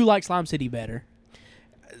 I do like Slime City better.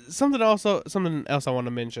 Something else I want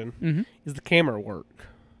to mention is the camera work.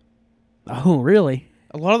 Oh, really?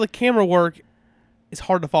 A lot of the camera work is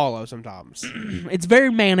hard to follow sometimes. It's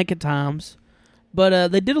very manic at times. But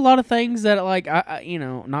they did a lot of things that, like, I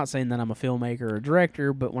not saying that I'm a filmmaker or a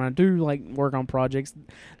director, but when I do, like, work on projects,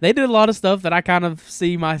 they did a lot of stuff that I kind of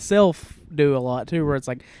see myself do a lot, too, where it's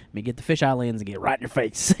like, let me get the fisheye lens and get it right in your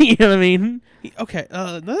face. You know what I mean? Okay,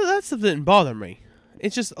 that stuff didn't bother me.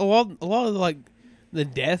 It's just a lot of, like, the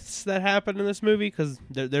deaths that happen in this movie, because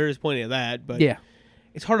there is plenty of that, but Yeah.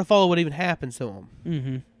 it's hard to follow what even happens to them.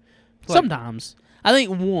 Mm-hmm. Like- Sometimes. I think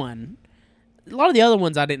one. A lot of the other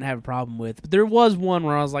ones I didn't have a problem with, but there was one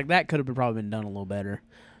where I was like, that could have probably been done a little better.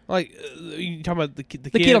 Like, you talking about the kid?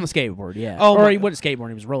 The kid on the skateboard, yeah. Oh, or my- he wasn't skateboarding,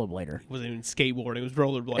 he was a rollerblader. He wasn't even skateboarding, it was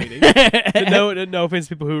rollerblading. no offense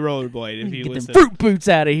to people who rollerblade, if you Get listen. them fruit boots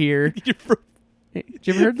out of here. Get your fruit, Did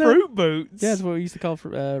you ever heard that? fruit boots. Yeah, that's what we used to call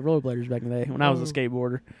rollerbladers back in the day when I was a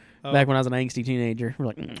skateboarder. Oh. Back when I was an angsty teenager. We're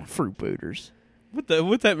like, fruit booters.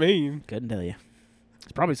 What's that mean? Couldn't tell you.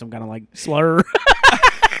 It's probably some kind of like slur.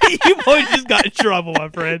 You boys just got in trouble, my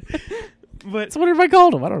friend. But That's what everybody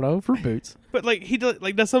called them. I don't know. Fruit boots. but like he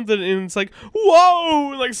does something and it's like whoa,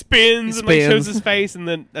 and like spins and like shows Spins. his face and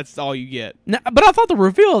then that's all you get. No, but I thought the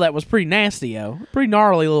reveal of that was pretty nasty, though. Pretty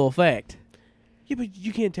gnarly little effect. Yeah, but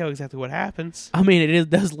you can't tell exactly what happens. I mean,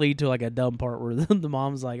 does lead to like a dumb part where the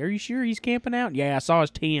mom's like, "Are you sure he's camping out?" Yeah, I saw his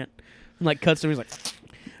tent. And like cuts to him, he's like,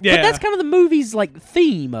 Yeah, But that's kind of the movie's like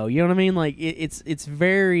theme, though. You know what I mean? Like it's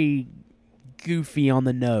very goofy on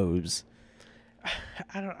the nose,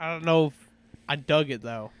 I don't know if I dug it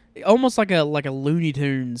though. almost like a Looney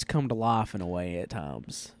Tunes come to life in a way at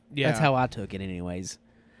times. Yeah, That's how I took it, anyways.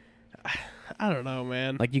 I don't know,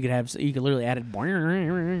 man. Like you could literally add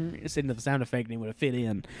it just into the sound effect and it would have fit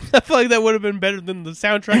in. I feel like that would have been better than the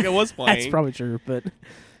soundtrack that was playing. That's probably true, but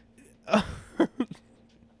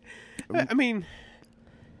I mean,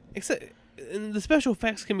 except and the special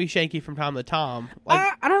effects can be shaky from time to time.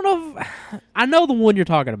 Like, I don't know. I know the one you're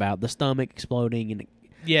talking about, the stomach exploding, and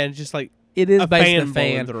yeah, it's just like it is a based fan on the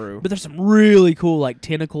fan. blowing through. But there's some really cool like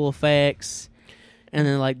tentacle effects, and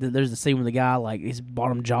then like there's the scene with the guy like his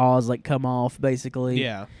bottom jaws like come off basically.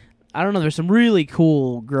 Yeah, I don't know. There's some really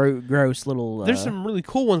cool, gross little. there's some really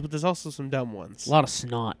cool ones, but there's also some dumb ones. a lot of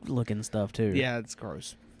snot looking stuff too. Yeah, it's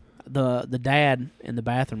gross. The dad in the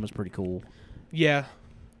bathroom was pretty cool. Yeah,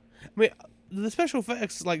 I mean, the special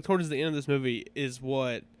effects like towards the end of this movie is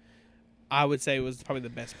what I would say was probably the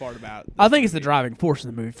best part about this I think it's the movie. driving force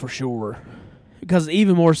of the movie for sure. Because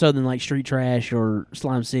even more so than like Street Trash or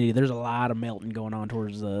Slime City, there's a lot of melting going on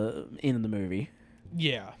towards the end of the movie.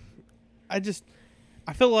 Yeah, I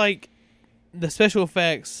feel like the special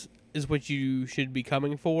effects is what you should be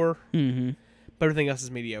coming for, Mm-hmm. but everything else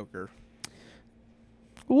is mediocre.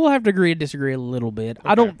 We'll have to agree and disagree a little bit.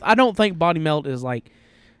 Okay. I don't think Body Melt is like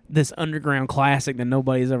this underground classic that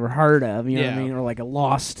nobody's ever heard of. You know what I Yeah. mean, or like a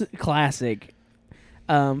lost classic.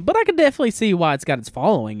 But I can definitely see why it's got its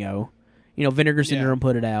following. Though, Vinegar Syndrome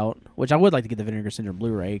put it out, which I would like to get the Vinegar Syndrome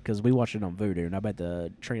Blu-ray because we watched it on Vudu, and I bet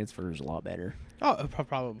the transfer is a lot better Oh,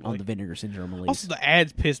 probably. on the Vinegar Syndrome release. Also, the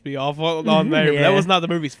ads pissed me off on there. But Yeah. that was not the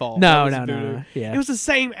movie's fault. No, That was no, Vudu. no. Yeah. It was the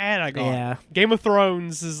same ad I got. Yeah. Game of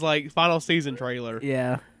Thrones is like final season trailer.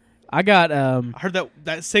 Yeah. I got I heard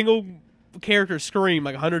that single character scream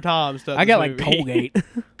like 100 times. I got like movie. Colgate.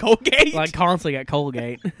 Colgate. Like constantly got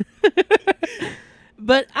Colgate.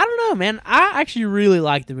 But I don't know, man. I actually really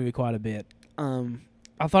liked the movie quite a bit.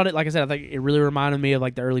 I thought it, like I said, I think it really reminded me of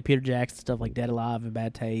like the early Peter Jackson stuff, like Dead Alive and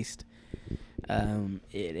Bad Taste.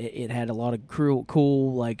 It had a lot of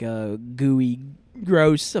cool, like gooey,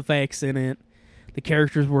 gross effects in it. The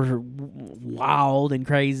characters were wild and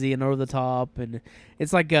crazy and over the top, and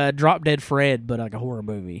it's like Drop Dead Fred, but like a horror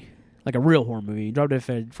movie, like a real horror movie. Drop Dead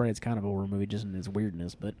Fred's kind of a horror movie, just in its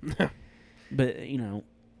weirdness, but I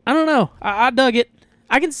don't know. I dug it.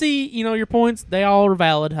 I can see your points. They all are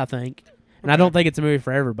valid, I think. And I don't think it's a movie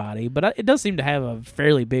for everybody, but it does seem to have a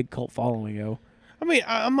fairly big cult following, though. I mean,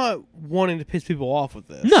 I'm not wanting to piss people off with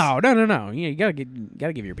this. No. You gotta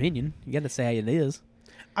give your opinion. You gotta say how it is.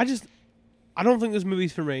 I don't think this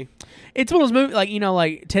movie's for me. It's one of those movies, like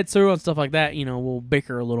like Tetsuo and stuff like that. We'll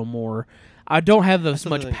bicker a little more. I don't have as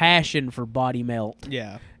much passion for Body Melt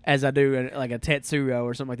Yeah. as I do like a Tetsuo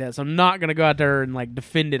or something like that. So I'm not gonna go out there and like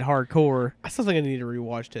defend it hardcore. I still think I need to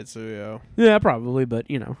rewatch Tetsuo. Yeah, probably, but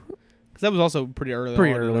Because that was also pretty early.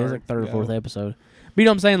 pretty on in early. It was our- like third or yeah. fourth episode. But you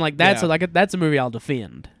know what I'm saying? Like that's Yeah. that's a movie I'll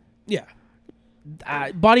defend. Yeah.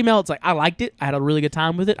 Body Melt's like I liked it. I had a really good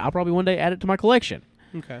time with it. I'll probably one day add it to my collection.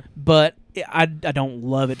 Okay. But I don't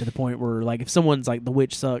love it to the point where like if someone's like The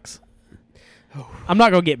Witch sucks, I'm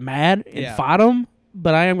not gonna get mad and Yeah. fight them.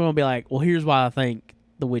 But I am gonna be like, well, here's why I think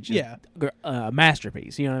The Witch is Yeah. a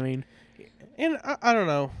masterpiece. You know what I mean? And I don't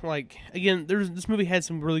know. Like, again, this movie had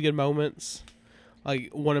some really good moments.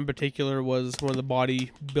 Like, one in particular was one of the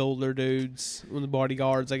bodybuilder dudes, one of the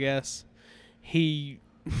bodyguards, I guess. He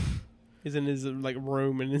is in his like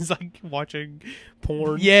room and is like watching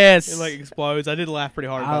porn. Yes, And like explodes. I did laugh pretty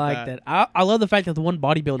hard I about like that. I love the fact that the one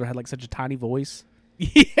bodybuilder had like such a tiny voice.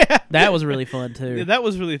 Yeah. That was really fun too. Yeah, that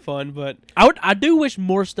was really fun, but I do wish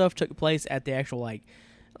more stuff took place at the actual like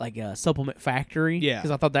supplement factory. Yeah.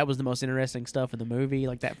 because I thought that was the most interesting stuff in the movie,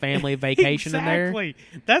 like that family vacation in there. exactly.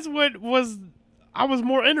 That's what I was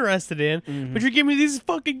more interested in. Mhm. But you're giving me these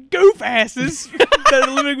fucking goof asses that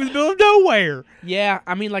are living in the middle of nowhere. Yeah,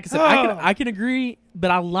 I mean, like I said, Oh. I can agree, but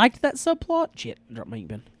I liked that subplot. Shit, drop my ink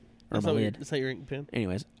pen or That's my not, lid. that's not your ink pen.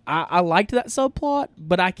 Anyways, I liked that subplot,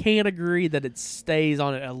 but I can agree that it stays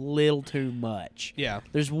on it a little too much. Yeah.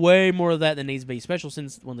 There's way more of that than needs to be, especially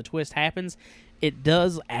since when the twist happens, it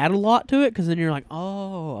does add a lot to it because then you're like,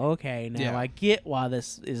 oh, okay, now Yeah. I get why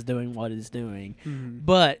this is doing what it's doing. Mhm.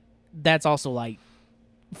 But that's also like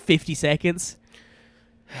 50 seconds,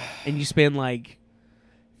 and you spend like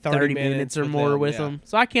 30 minutes or more with them.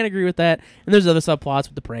 So I can't agree with that. And there's other subplots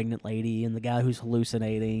with the pregnant lady and the guy who's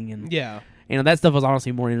hallucinating, and Yeah. that stuff was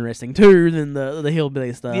honestly more interesting too than the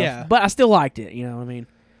hillbilly stuff. Yeah. But I still liked it. You know what I mean?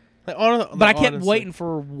 Like, But I kept waiting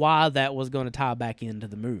for why that was going to tie back into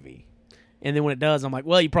the movie. And then when it does, I'm like,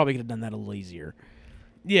 well, you probably could have done that a little easier.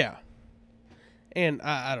 Yeah. And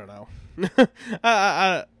I don't know.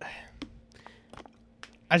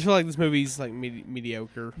 I just feel like this movie's like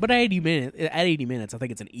mediocre. But at 80 minutes, I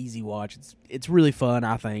think it's an easy watch. It's really fun,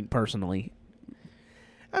 I think, personally.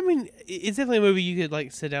 I mean, it's definitely a movie you could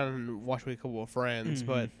like sit down and watch with a couple of friends, Mhm.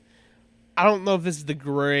 but I don't know if this is the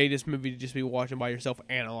greatest movie to just be watching by yourself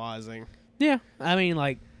analyzing. Yeah, I mean,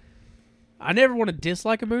 like, I never want to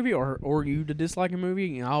dislike a movie or you to dislike a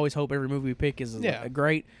movie. I always hope every movie we pick is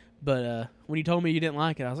great. But when you told me you didn't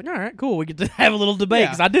like it, I was like, all right, cool. We get to have a little debate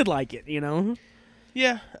because I did like it,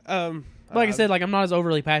 Yeah. Like I said, like I'm not as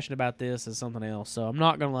overly passionate about this as something else, so I'm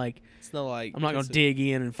not gonna it's not like I'm not gonna dig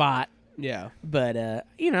in and fight. Yeah. But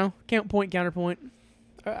counterpoint.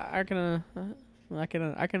 I can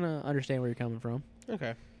understand where you're coming from.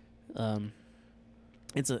 Okay. I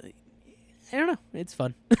don't know. It's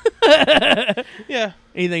fun. Yeah.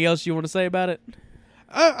 Anything else you want to say about it?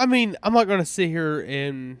 I mean, I'm not gonna sit here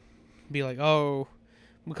and be like, oh,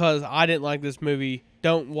 because I didn't like this movie,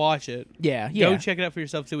 don't watch it. Yeah. Go check it out for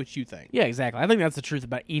yourself, see what you think. Yeah, exactly. I think that's the truth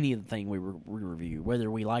about any of the thing we review,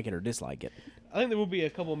 whether we like it or dislike it. I think there will be a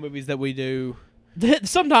couple of movies that we do.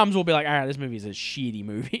 Sometimes we'll be like, all right, this movie is a shitty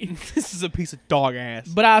movie. This is a piece of dog ass.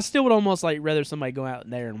 But I still would almost like rather somebody go out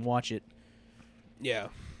there and watch it Yeah.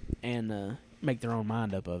 and make their own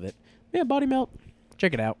mind up of it. Yeah, Body Melt.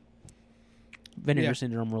 Check it out. Vinegar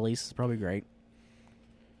Syndrome release is probably great.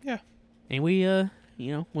 Yeah. And we, one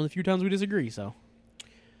of the few times we disagree, so.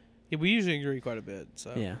 Yeah, we usually agree quite a bit.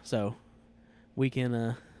 So Yeah, so we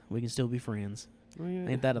can still be friends.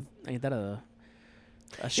 Ain't that a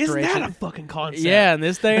stretch? Isn't that a fucking concept? Yeah, in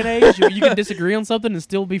this day and age, you can disagree on something and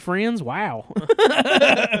still be friends. Wow.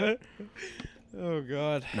 Oh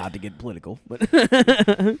God. Not to get political, but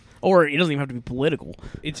or it doesn't even have to be political.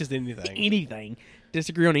 It's just anything. Anything.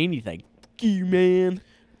 Disagree on anything. Fuck you, man.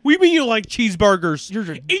 We mean you like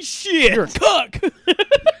cheeseburgers. Eat shit. You're a cuck.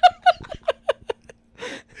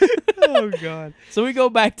 Oh God. So we go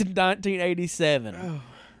back to 1987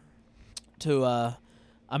 to a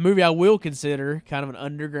movie I will consider kind of an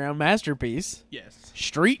underground masterpiece. Yes.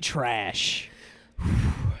 Street Trash.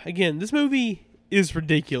 Again, this movie is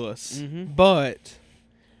ridiculous, Mm-hmm. but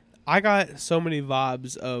I got so many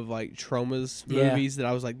vibes of like Trauma's movies that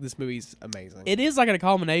I was like, this movie's amazing. It is like a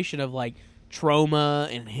culmination of like Trauma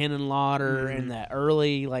and Henenlotter and that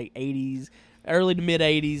early like 80s, early to mid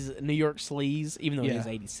 80s New York sleaze, even though it is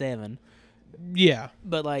 87. Yeah.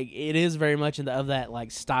 But like it is very much of that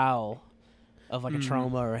like style of like a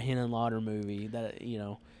Trauma or a Henenlotter movie that, you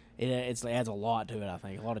know, it adds a lot to it, I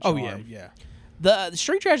think. A lot of charm. Oh yeah, yeah. The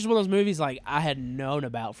Street Trash is one of those movies like I had known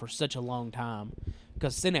about for such a long time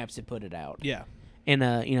because Synapse had put it out. Yeah. And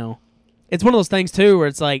you know, it's one of those things too where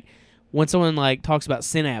it's like when someone like talks about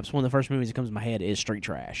Synapse, one of the first movies that comes to my head is Street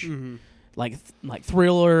Trash. Mm-hmm. Like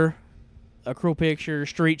Thriller, A Cruel Picture,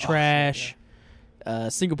 Street Trash,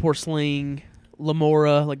 Singapore Sling,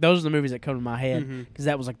 Lamora. Like those are the movies that come to my head because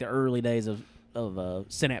that was like the early days of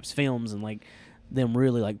Synapse Films and like them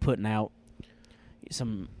really like putting out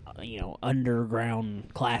some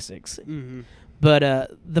underground classics. Mm-hmm.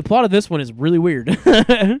 But the plot of this one is really weird.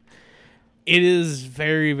 It is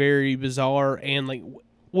very, very bizarre, and like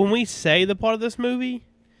when we say the plot of this movie,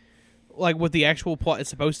 like what the actual plot is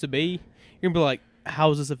supposed to be, you're gonna be like,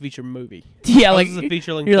 "How is this a feature movie?" Yeah, How like is this a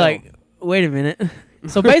feature length you're film? like, wait a minute.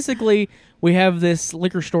 So basically, we have this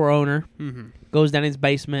liquor store owner goes down his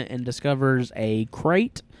basement and discovers a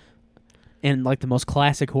crate in like the most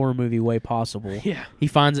classic horror movie way possible. Yeah. He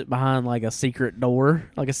finds it behind like a secret door,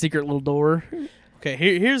 like a secret little door. Okay,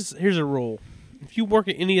 here's a rule. If you work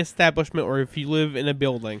at any establishment or if you live in a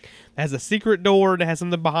building that has a secret door that has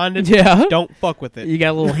something behind it, Yeah. don't fuck with it. You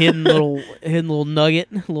got a little hidden little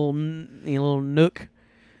nugget, little nook.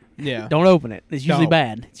 Yeah. Don't open it. It's usually Don't.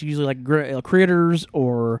 bad. It's usually like critters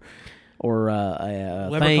or a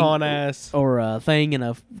Leprechaun thing, ass. or a thing in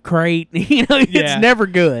a crate. Yeah. It's never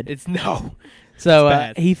good. It's no. So it's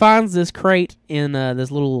bad. he finds this crate in this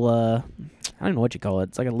little I don't know what you call it.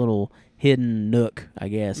 It's like a little hidden nook, I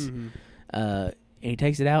guess. Mm-hmm. And he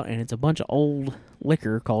takes it out, and it's a bunch of old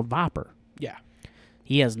liquor called Viper. Yeah.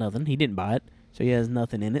 He has nothing. He didn't buy it, so he has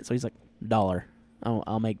nothing in it. So he's like, $1.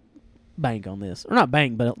 I'll make bank on this, or not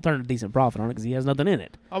bank, but I'll turn a decent profit on it because he has nothing in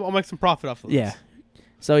it. I'll make some profit off of this. Yeah.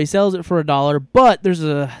 So he sells it for $1, but there's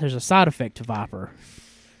a side effect to Viper,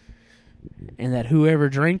 and that whoever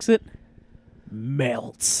drinks it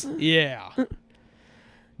melts. Yeah.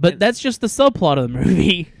 But that's just the subplot of the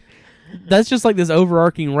movie. That's just like this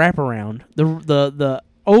overarching wraparound. The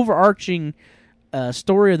overarching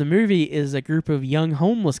story of the movie is a group of young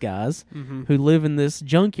homeless guys who live in this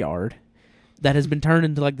junkyard that has been turned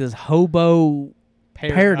into like this hobo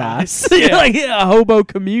paradise. Yeah. Like a hobo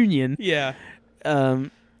communion. Yeah.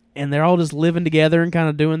 And they're all just living together and kind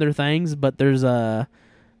of doing their things, but there's a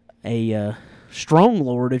strong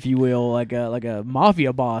lord, if you will, like a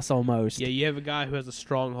mafia boss almost. Yeah, you have a guy who has a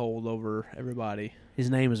stronghold over everybody. His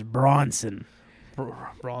name is Bronson.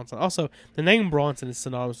 Bronson. Also, the name Bronson is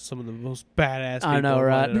synonymous with some of the most badass people I know, on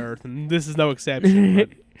right? planet Earth, and this is no exception. But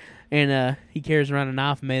And he carries around a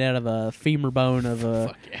knife made out of a femur bone of a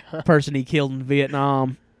fuck yeah. person he killed in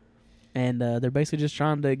Vietnam. And they're basically just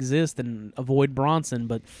trying to exist and avoid Bronson,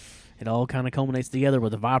 but it all kind of culminates together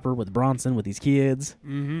with the Viper, with Bronson, with these kids.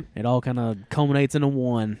 Mm-hmm. It all kind of culminates into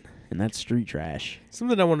one, and that's Street Trash.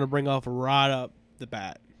 Something I want to bring off right up the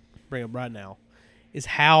bat, bring up right now, is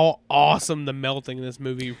how awesome the melting in this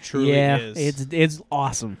movie truly is. It's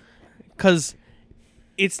awesome. Because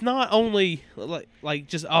it's not only like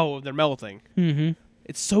just, they're melting. Mm-hmm.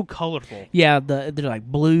 It's so colorful. Yeah, they're like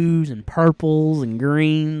blues and purples and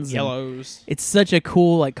greens, and Yellows. it's such a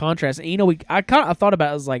cool like contrast. And, you know, I thought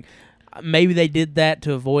about it as like maybe they did that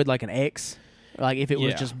to avoid like an X, like if it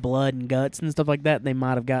was just blood and guts and stuff like that, they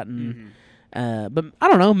might have gotten. But I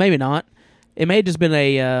don't know, maybe not. It may have just been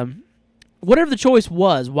a whatever the choice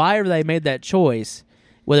was. Why they made that choice,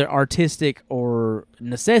 whether artistic or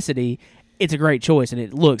necessity, it's a great choice and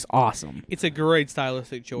it looks awesome. It's a great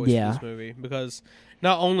stylistic choice for this movie because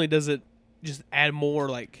not only does it just add more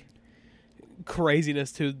like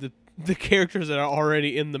craziness to the characters that are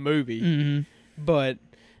already in the movie, but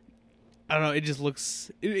I don't know. It just looks.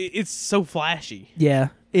 It's so flashy. Yeah,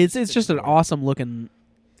 it's just an awesome looking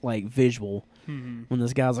like visual Mm-hmm. when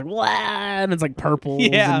this guy's like, "Wah!" and it's like purples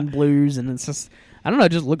Yeah. and blues, and it's just, I don't know,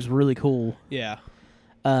 it just looks really cool. Yeah.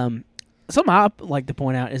 Something I like to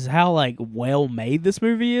point out is how like well made this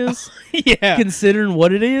movie is, Yeah. considering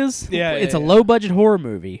what it is. Yeah, It's yeah, a yeah. low budget horror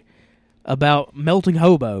movie about melting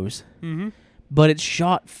hobos. Mm-hmm. But it's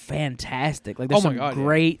shot fantastic. Like there's Oh my some God, yeah.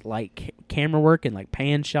 great like camera work and like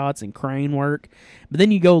pan shots and crane work. But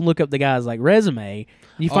then you go and look up the guy's like resume,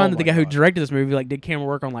 and you Oh find that the my guy who God. directed this movie like did camera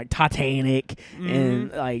work on like Titanic Mm-hmm.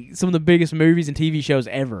 and like some of the biggest movies and TV shows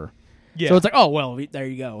ever. Yeah. So it's like, oh well, there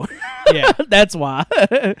you go. Yeah. That's why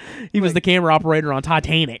he was the camera operator on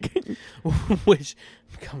Titanic. Which,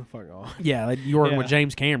 come fuck off. Yeah, like you're working Yeah. with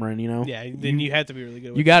James Cameron. You know, Yeah. Then you have to be really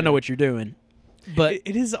good. At you what gotta do. know what you're doing. But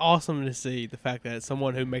It is awesome to see the fact that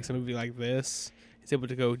someone who makes a movie like this is able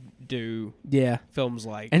to go do yeah, films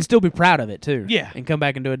like. and still be proud of it too. Yeah. and come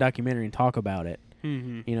back and do a documentary and talk about it.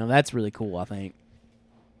 Mhm. You know, that's really cool, I think.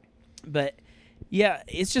 But yeah,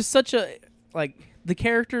 it's just such a like the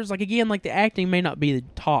characters, like again, like the acting may not be the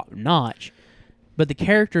top notch, but the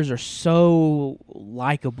characters are so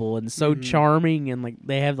likable and so charming, and like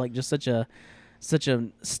they have like just such a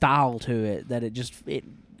style to it that it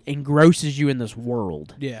engrosses you in this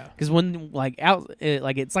world. Yeah. Because when like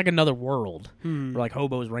like it's like another world Hmm. where like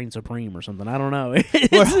hobos reign supreme or something. I don't know. Where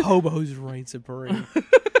It's- hobos reign supreme.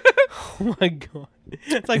 Oh my god.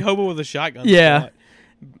 It's like hobo with a shotgun. Yeah.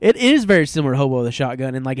 It is very similar to Hobo with a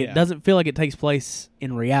Shotgun, and like Yeah. it doesn't feel like it takes place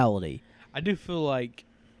in reality. I do feel like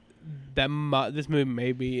this movie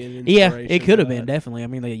may be an Yeah, inspiration it could have for been that. definitely. I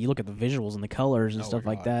mean, like, you look at the visuals and the colors and Oh stuff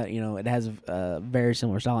my like God. that. You know, it has a very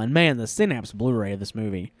similar style. And man, the Synapse Blu-ray of this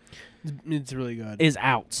movie It's really good. is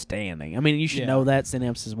outstanding. I mean, you should Yeah. know that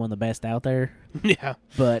Synapse is one of the best out there. Yeah.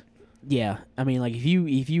 But yeah, I mean, like if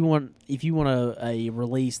you want a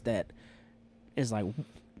release that is like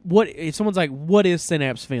what if someone's like, what is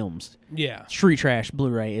Synapse Films? Yeah. Street Trash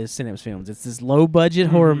Blu-ray is Synapse Films. It's this low-budget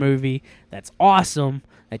horror movie that's awesome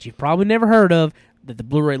that you've probably never heard of. That the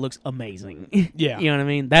Blu-ray looks amazing. Yeah. You know what I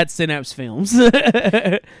mean? That's Synapse Films.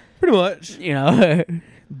 Pretty much. You know,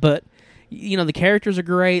 but you know the characters are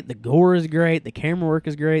great, the gore is great, the camera work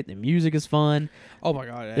is great, the music is fun. Oh my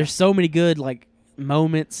god. Yeah. There's so many good like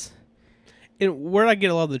moments. And where I get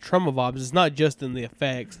a lot of the trauma vibes is not just in the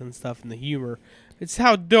effects and stuff and the humor. It's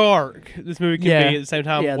how dark this movie can be at the same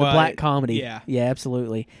time. Yeah, the while black it- comedy. Yeah. Yeah,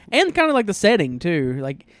 absolutely. And kind of like the setting too.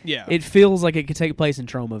 Like Yeah. it feels like it could take place in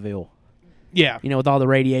Tromaville. Yeah. You know, with all the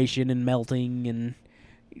radiation and melting and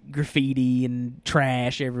graffiti and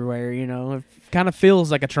trash everywhere, you know. It kind of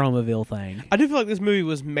feels like a Tromaville thing. I do feel like this movie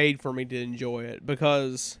was made for me to enjoy it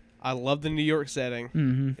because I love the New York setting,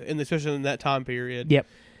 Mm-hmm. and especially in that time period. Yep.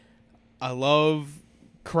 I love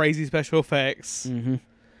crazy special effects, Mm-hmm.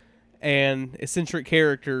 and eccentric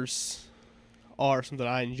characters are something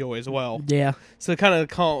I enjoy as well. Yeah. So it kind of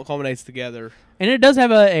culminates together. And it does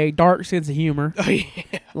have a dark sense of humor. Oh, yeah.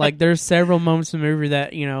 Like, there's several moments in the movie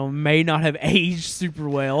that, you know, may not have aged super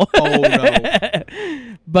well. Oh, no.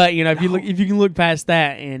 But, you know, if you can look past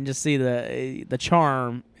that and just see the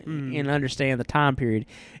charm and understand the time period,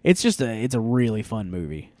 it's a really fun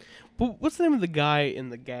movie. But what's the name of the guy in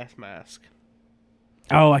the gas mask?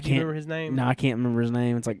 Oh, I Do you can't. remember his name? No, I can't remember his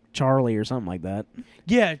name. It's like Charlie or something like that.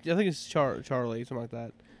 Yeah, I think it's Charlie, something like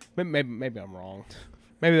that. Maybe I'm wrong.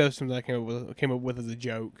 Maybe that was something I came up with as a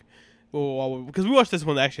joke. Well, because we watched this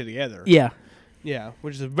one actually together. Yeah, Yeah,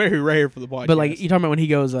 which is very rare for the podcast. but like you talking about when he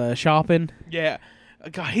goes shopping, yeah,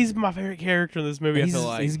 God, he's my favorite character in this movie. I feel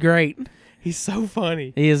like he's great. he's so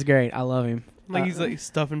funny. He is great. I love him. Like he's like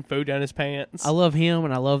stuffing food down his pants. I love him,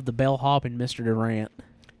 and I love the bellhop and Mr. Durant.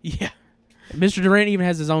 Yeah, Mr. Durant even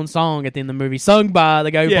has his own song at the end of the movie, sung by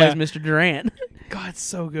the guy who Yeah. plays Mr. Durant. God, it's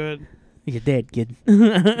so good. You're dead, kid.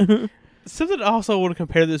 Something I also want to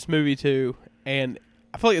compare this movie to, and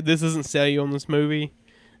I feel like if this doesn't sell you on this movie,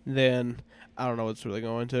 then I don't know what's really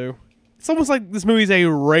going to. It's almost like this movie's a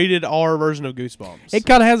rated R version of Goosebumps. It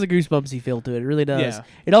kind of has a goosebumpsy feel to it. It really does. Yeah.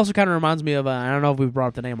 It also kind of reminds me of, I don't know if we've brought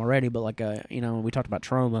up the name already, but like, you know, we talked about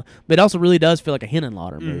Trauma. But it also really does feel like a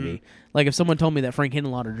Henenlotter movie. Like, if someone told me that Frank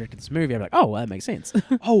Henenlotter directed this movie, I'd be like, oh, well, that makes sense.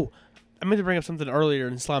 Oh, I meant to bring up something earlier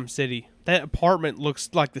in Slime City. That apartment looks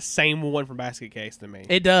like the same one from Basket Case to me.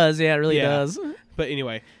 It does. Yeah, it really Yeah. does. But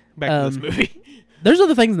anyway, back to this movie. There's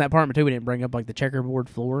other things in that apartment, too, we didn't bring up, like the checkerboard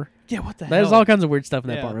floor. Yeah, what the hell? There's all kinds of weird stuff in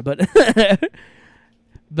that Yeah. apartment. But,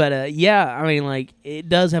 but yeah, I mean, like, it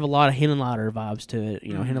does have a lot of Henenlotter vibes to it.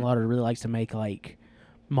 You know, Henenlotter really likes to make, like,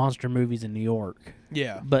 monster movies in New York,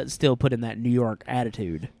 Yeah. but still put in that New York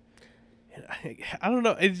attitude. I don't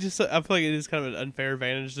know. It's just I feel like it is kind of an unfair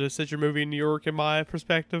advantage to set your movie in New York, in my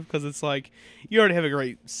perspective, because it's like you already have a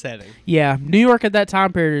great setting. Yeah, New York at that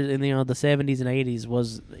time period in the 70s and 80s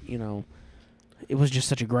was it was just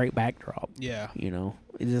such a great backdrop. Yeah,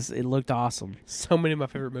 it looked awesome. so many of my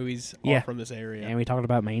favorite movies are from this area. And we talked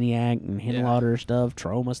about Maniac and Henenlotter stuff,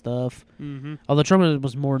 Troma stuff. Mm-hmm. Although Troma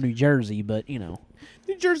was more New Jersey, but New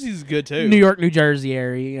Jersey's good too. New York, New Jersey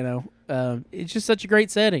area. It's just such a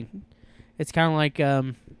great setting. It's kind of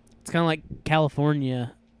like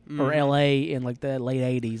California or L.A. in like the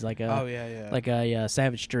late '80s, like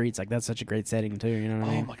Savage Streets. Like that's such a great setting too. You know what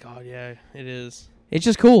I mean? Oh my god, yeah, it is. It's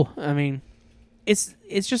just cool. I mean, it's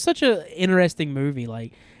just such an interesting movie.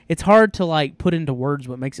 Like it's hard to like put into words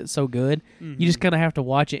what makes it so good. Mm-hmm. You just kind of have to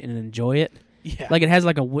watch it and enjoy it. Yeah, Like it has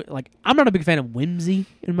like I'm not a big fan of whimsy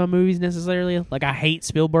in my movies necessarily. Like I hate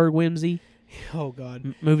Spielberg whimsy. oh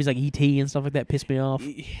god, Movies like E.T. and stuff like that piss me off.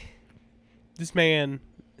 this man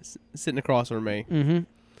sitting across from me.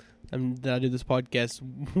 Mm-hmm. That I do this podcast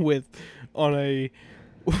with on a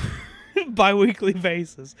bi-weekly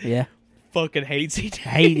basis. Yeah. Fucking hates E.T.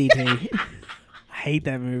 Hate E.T. I hate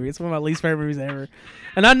that movie. It's one of my least favorite movies ever.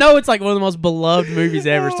 And I know it's like one of the most beloved movies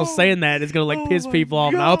ever. So saying that is going to like piss people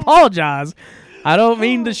off. And I apologize. I don't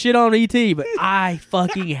mean to shit on E.T., but I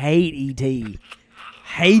fucking hate E.T.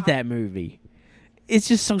 Hate that movie. It's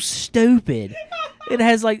just so stupid. It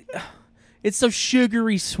has like... It's so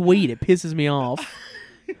sugary sweet. It pisses me off.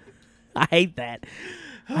 I hate that.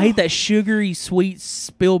 I hate that sugary sweet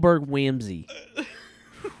Spielberg whimsy.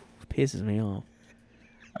 Pisses me off.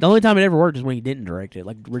 The only time it ever worked is when he didn't direct it,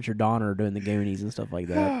 like Richard Donner doing the Goonies and stuff like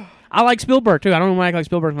that. I like Spielberg too. I don't want to act like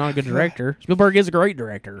Spielberg's not a good director. Spielberg is a great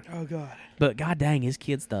director. Oh god. But god dang, his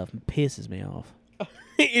kid stuff pisses me off.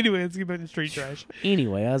 Anyway, let's get back to Street Trash.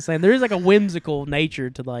 Anyway, I was saying there is like a whimsical nature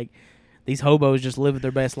to like these hobos just living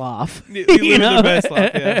their best life. They live their best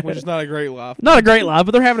life, yeah, which is not a great life. Not a great life,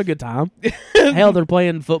 but they're having a good time. Hell, they're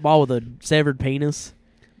playing football with a severed penis.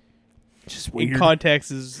 Just weird. In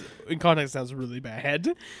context sounds really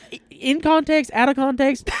bad. In context, out of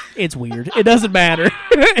context, it's weird. It doesn't matter.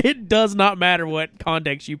 It does not matter what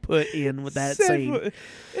context you put in with that scene. And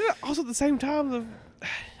also at the same time,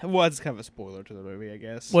 well, it's kind of a spoiler to the movie, I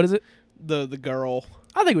guess. What is it? The girl.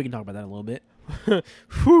 I think we can talk about that a little bit.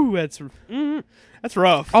 Whew, that's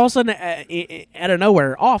rough. All of a sudden, out of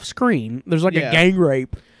nowhere, off screen, there's like a gang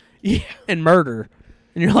rape and murder.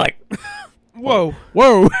 And you're like, whoa.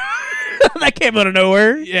 That came out of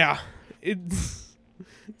nowhere. Yeah. It's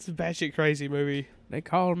a batshit crazy movie. They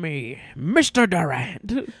call me Mr. Durant.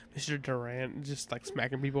 Mr. Durant, just like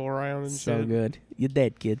smacking people around and So shit. good. You're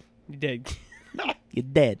dead, kid. You dead. You're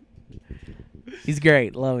dead. He's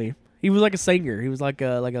great. Love him. He was like a singer. He was like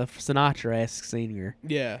a Sinatra-esque singer.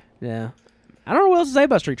 Yeah. Yeah. I don't know what else to say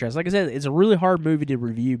about Street Trash. Like I said, it's a really hard movie to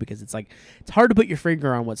review because it's hard to put your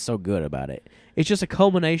finger on what's so good about it. It's just a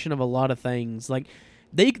culmination of a lot of things. Like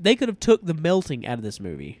they could have took the melting out of this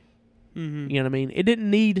movie. Mm-hmm. You know what I mean? It didn't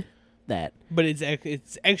need that. But it's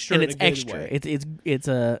extra. And in it's a good extra.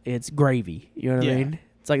 Way. It's gravy. You know what I Yeah. mean?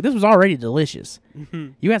 It's like this was already delicious. Mm-hmm.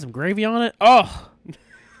 You had some gravy on it.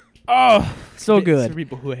 Oh, so good. For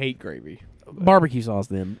people who hate gravy, Barbecue sauce,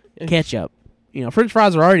 then ketchup. French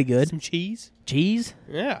fries are already good. Some cheese. Cheese.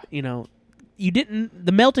 Yeah.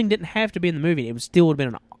 The melting didn't have to be in the movie. It still would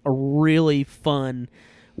have been a really fun,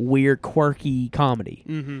 weird, quirky comedy.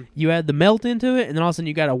 Mm-hmm. You add the melt into it, and then all of a sudden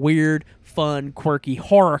you got a weird, fun, quirky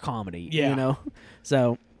horror comedy. Yeah.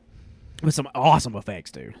 So with some awesome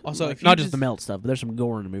effects too. Also, like, if you not just the melt stuff, but there's some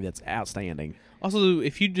gore in the movie that's outstanding. Also,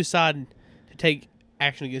 if you decide to take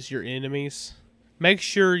action against your enemies, make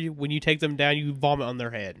sure when you take them down, you vomit on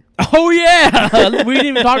their head. Oh yeah, we didn't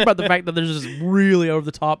even talk about the fact that there's this really over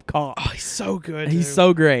the top cop. Oh, he's so good. He's dude.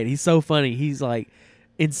 so great. He's so funny. He's like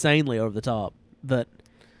insanely over the top. But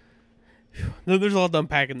there's a lot to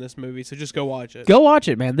unpack in this movie, so just go watch it. go watch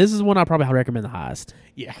it, man. This is one I probably recommend the highest.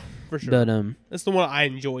 Yeah, for sure. But that's the one I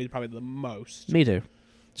enjoyed probably the most. me too.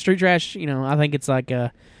 Street Trash. I think it's like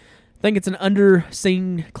it's an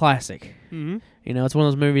underseen classic. Mm-hmm. It's one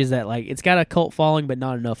of those movies that like it's got a cult following, but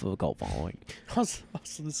not enough of a cult following. Also,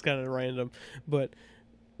 this is kind of random, but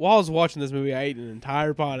while I was watching this movie, I ate an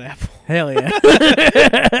entire pineapple. Hell yeah,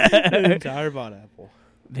 An entire pineapple.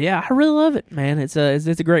 Yeah, I really love it, man. It's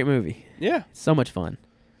a great movie. Yeah, It's so much fun.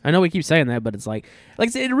 I know we keep saying that, but it's like I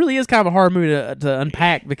said, it really is kind of a hard movie to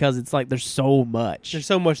unpack because it's like there's so much. there's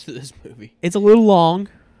so much to this movie. It's a little long.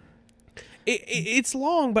 It's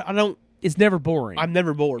long, but It's never boring. I'm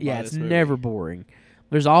never bored. Yeah, by it's this movie. never boring.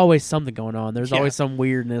 There's always something going on. There's Yeah. always some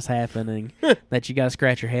weirdness happening that you got to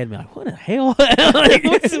scratch your head and be like, what the hell? Like,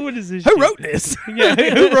 what is this? who shit? wrote this? Yeah,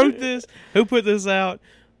 who wrote this? Who put this out?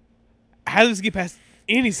 How does this get past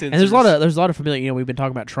any censors? And there's a lot of familiar. We've been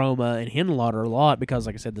talking about Trauma and Henenlotter a lot because,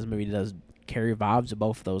 like I said, this movie does carry vibes of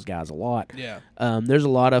both of those guys a lot. Yeah. There's a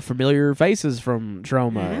lot of familiar faces from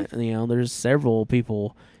Trauma. Mm-hmm. There's several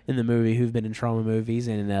people in the movie who've been in Trauma movies,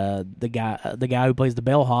 and the guy who plays the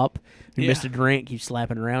bellhop who missed a drink, keeps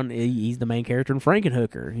slapping around. He's the main character in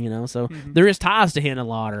Frankenhooker. So there is ties to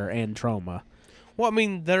Henenlotter and Trauma. Well, I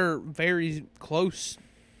mean, they're very close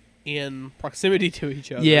in proximity to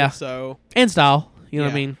each other. Yeah. So And style. You know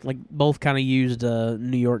what I Yeah. mean? Like, both kind of used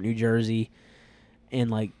New York, New Jersey,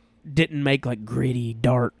 and, like, didn't make, like, gritty,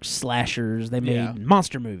 dark slashers. They made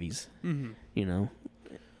monster movies,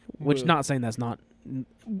 which, not saying that's not...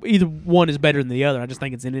 Either one is better than the other. I just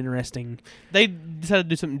think it's an interesting... they decided to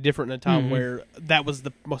do something different at a time where that was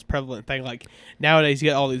the most prevalent thing. Like, nowadays you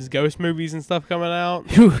get all these ghost movies and stuff coming out.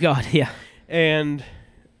 Oh, God, yeah. And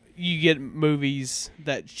you get movies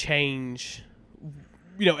that change,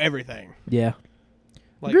 everything. Yeah.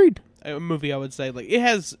 Like, Agreed. A movie, I would say, like, it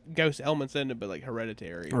has ghost elements in it, but, like,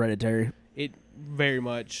 Hereditary. It very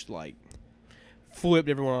much, like, flipped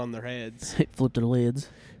everyone on their heads. Flipped their lids.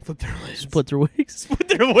 Flipped their lids. Split their wigs. Split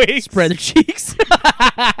their wigs. Spread their cheeks.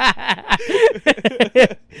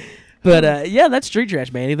 But, yeah, that's Street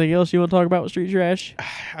Trash, man. Anything else you want to talk about with Street Trash?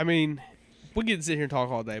 I mean, we could sit here and talk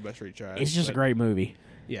all day about Street Trash. It's just a great movie.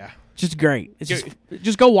 Yeah. Just great. It's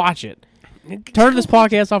just go watch it. Turn this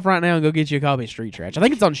podcast off right now and go get you a copy of Street Trash. I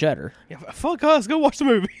think it's on Shudder. Yeah, fuck us. Go watch the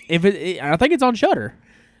movie. I think it's on Shudder.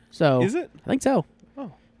 So Is it? I think so.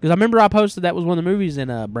 Oh. Because I remember I posted that was one of the movies,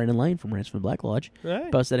 and Brandon Lane from Rants from the Black Lodge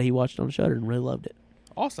Right. posted that he watched it on Shudder and really loved it.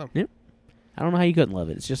 Awesome. I don't know how you couldn't love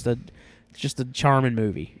it. It's just a charming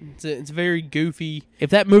movie. It's very goofy, If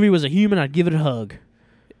that movie was a human, I'd give it a hug.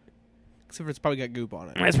 except for it's probably got goop on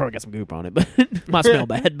it. It's probably got some goop on it, but might smell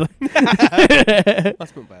bad. But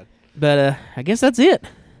That's not bad. but I guess that's it.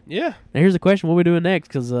 Yeah. Now here's the question: what are we doing next?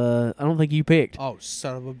 Because I don't think you picked. Oh,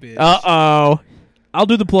 son of a bitch. Oh, I'll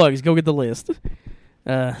do the plugs. Go get the list.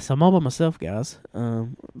 So I'm all by myself, guys.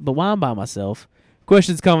 But while I'm by myself,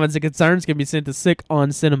 questions, comments, and concerns can be sent to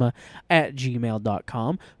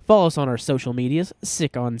sickoncinema@gmail.com. Follow us on our social medias,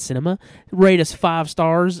 Sick on Cinema. Rate us 5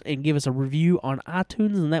 stars and give us a review on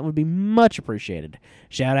iTunes, and that would be much appreciated.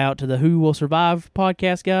 Shout out to the Who Will Survive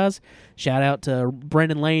podcast guys. Shout out to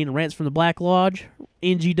Brandon Lane, Rants from the Black Lodge,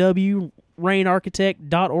 NGW, Rain Architect,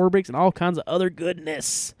 Orbix, and all kinds of other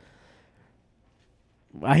goodness.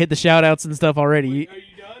 I hit the shout outs and stuff already. Are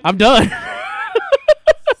you done? I'm done.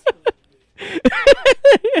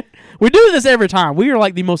 We do this every time. We are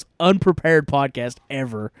like the most unprepared podcast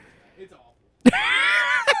ever. It's awful.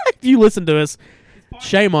 If you listen to us,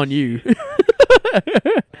 shame on you.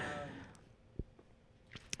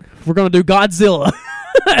 We're going to do Godzilla.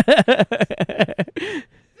 This is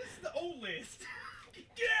the old list.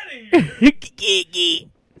 Get out of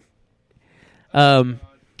here.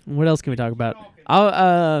 What else can we talk about?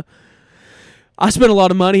 I spent a lot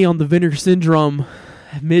of money on the Vinegar Syndrome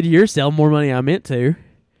mid-year sale, more money I meant to.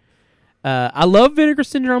 I love Vinegar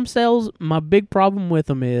Syndrome sales. My big problem with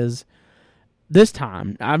them is this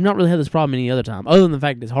time, I've not really had this problem any other time, other than the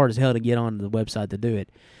fact it's hard as hell to get onto the website to do it,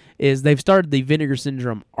 is they've started the Vinegar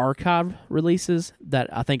Syndrome archive releases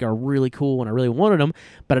that I think are really cool, and I really wanted them,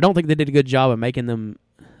 but I don't think they did a good job of making them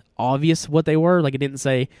obvious what they were. Like, it didn't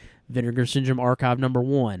say Vinegar Syndrome Archive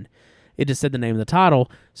 #1. It just said the name of the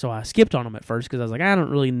title, so I skipped on them at first because I was like, I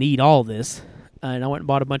don't really need all this, and I went and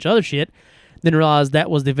bought a bunch of other shit. Then realized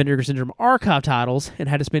that was the Vinegar Syndrome archive titles and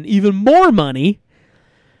had to spend even more money.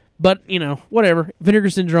 But, whatever.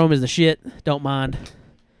 Vinegar Syndrome is the shit. Don't mind.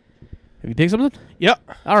 Have you picked something? Yep.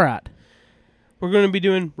 All right. We're going to be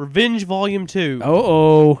doing Revenge Volume 2.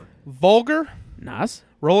 Oh. Vulgar, Nice.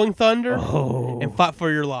 Rolling Thunder, Oh. and Fight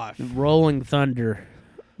for Your Life. Rolling Thunder.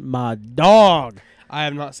 My dog. I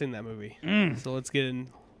have not seen that movie. So let's get in.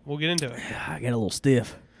 We'll get into it. I got a little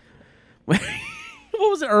stiff. What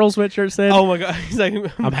was it Earl Sweatshirt said? Oh my god. He's like,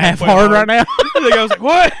 I'm half hard right now. I think I was like,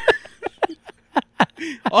 what?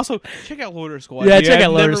 Also, check out Loader Squad. Yeah, dude. check I've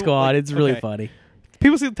out Loader never- Squad. It's really okay. funny.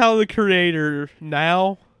 People see Tyler the Creator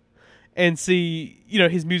now and see,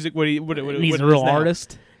 his music. What He's it a is real now.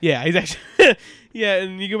 artist. Yeah, he's actually. Yeah,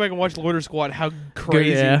 and you go back and watch Loader Squad. How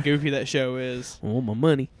crazy and goofy that show is. Oh, my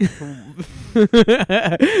money.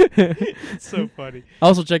 It's so funny.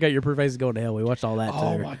 Also, check out Your Pretty Face is Going to Hell. We watched all that,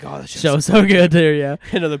 Oh too. my god, that Show's so good, too, yeah.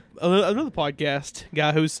 another podcast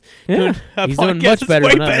guy who's Yeah, doing a he's doing podcast much that's better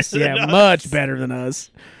way than us. Yeah, us. much better than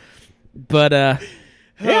us. But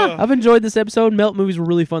Yeah, I've enjoyed this episode. Melt movies were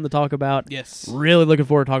really fun to talk about. Yes. Really looking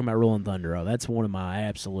forward to talking about Rolling Thunder. Oh, that's one of my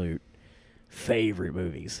absolute favorite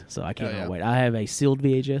movies. So I can't wait. I have a sealed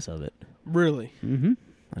VHS of it. Really? Mm-hmm.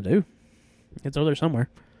 I do. It's over there somewhere.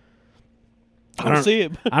 I don't see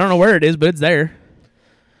it. I don't know where it is, but it's there.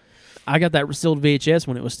 I got that sealed VHS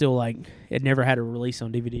when it was still like it never had a release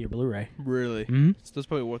on DVD or Blu-ray. Really? Mm-hmm. So that's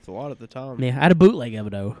probably worth a lot at the time. Yeah, I had a bootleg of it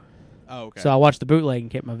though. Oh, okay. So I watched the bootleg and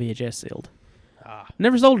kept my VHS sealed. Ah.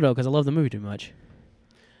 Never sold it though because I love the movie too much.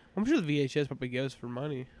 I'm sure the VHS probably goes for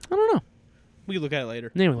money. I don't know. We can look at it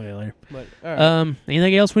later. Anyway, look at it later. But all right.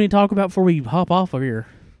 Anything else we need to talk about before we hop off of here?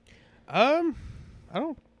 I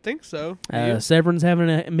don't think so. Do you? Severn's having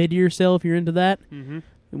a mid-year sale if you're into that. Mm-hmm.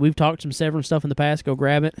 We've talked some Severn stuff in the past. Go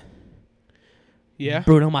grab it. Yeah.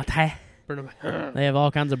 Bruno Mattei. Bruno- They have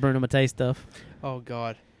all kinds of Bruno Mattei stuff. Oh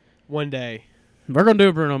God. One day. We're gonna do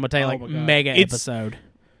a Bruno Mattei Oh like my God. mega It's- episode.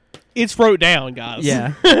 It's wrote down, guys.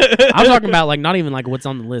 Yeah, I'm talking about like not even like what's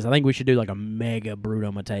on the list. I think we should do like a mega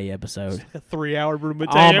Bruno Mattei episode. A 3-hour Bruno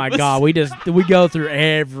Mattei Oh my episode. God, we go through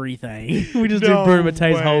everything. We just do No Bruno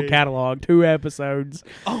Mattei's whole way. catalog, 2 episodes,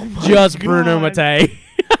 Oh my just God. Bruno Mattei.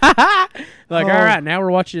 Like, Oh. all right, now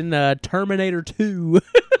we're watching Terminator 2,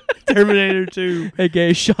 Terminator 2.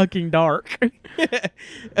 aka Shocking Dark.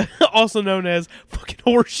 Also known as fucking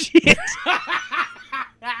horseshit.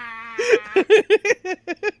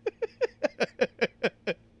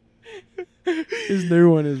 His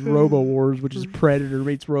new one is Robo Wars, which is Predator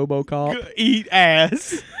meets RoboCop. Eat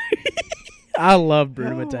ass. I love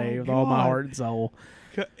Bruno Oh, Mattei with all my God. heart and soul.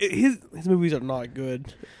 His movies are not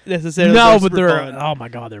good necessarily. No, but super they're fun. oh my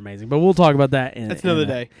God, they're amazing. But we'll talk about that. That's another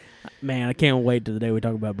day. Man, I can't wait to the day we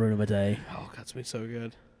talk about Bruno Mattei. Oh, God, it's been so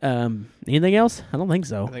good. Anything else? I don't think I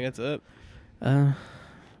so. think that's it. I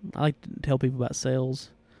like to tell people about sales.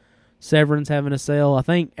 Severn's having a sale. I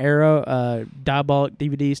think Arrow, Diabolic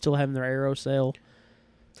DVD is still having their Arrow sale.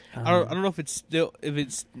 I don't know if it's still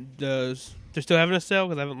they're still having a sale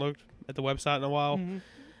because I haven't looked at the website in a while. Mm-hmm.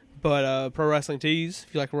 But Pro Wrestling Tees,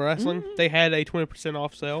 if you like pro wrestling, they had a 20%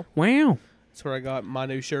 off sale. Wow, That's where I got my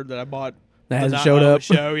new shirt that I bought. that the hasn't night showed of the up.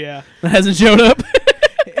 Show, yeah. That hasn't showed up.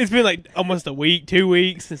 It's been like almost a week, 2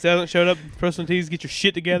 weeks since it hasn't showed up. Pro Wrestling Tees, get your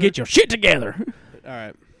shit together. Get your shit together. All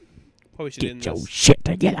right. Probably should end Get your this. shit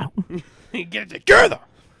together. Get it together.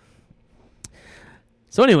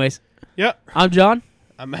 So, anyways, Yep. I'm John,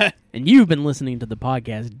 I'm Matt. and you've been listening to the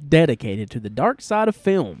podcast dedicated to the dark side of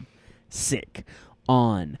film. Sick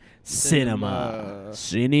on cinema.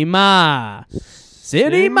 Cinema.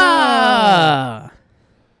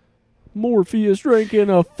 Morpheus drinking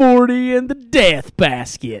a 40 in the death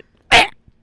basket.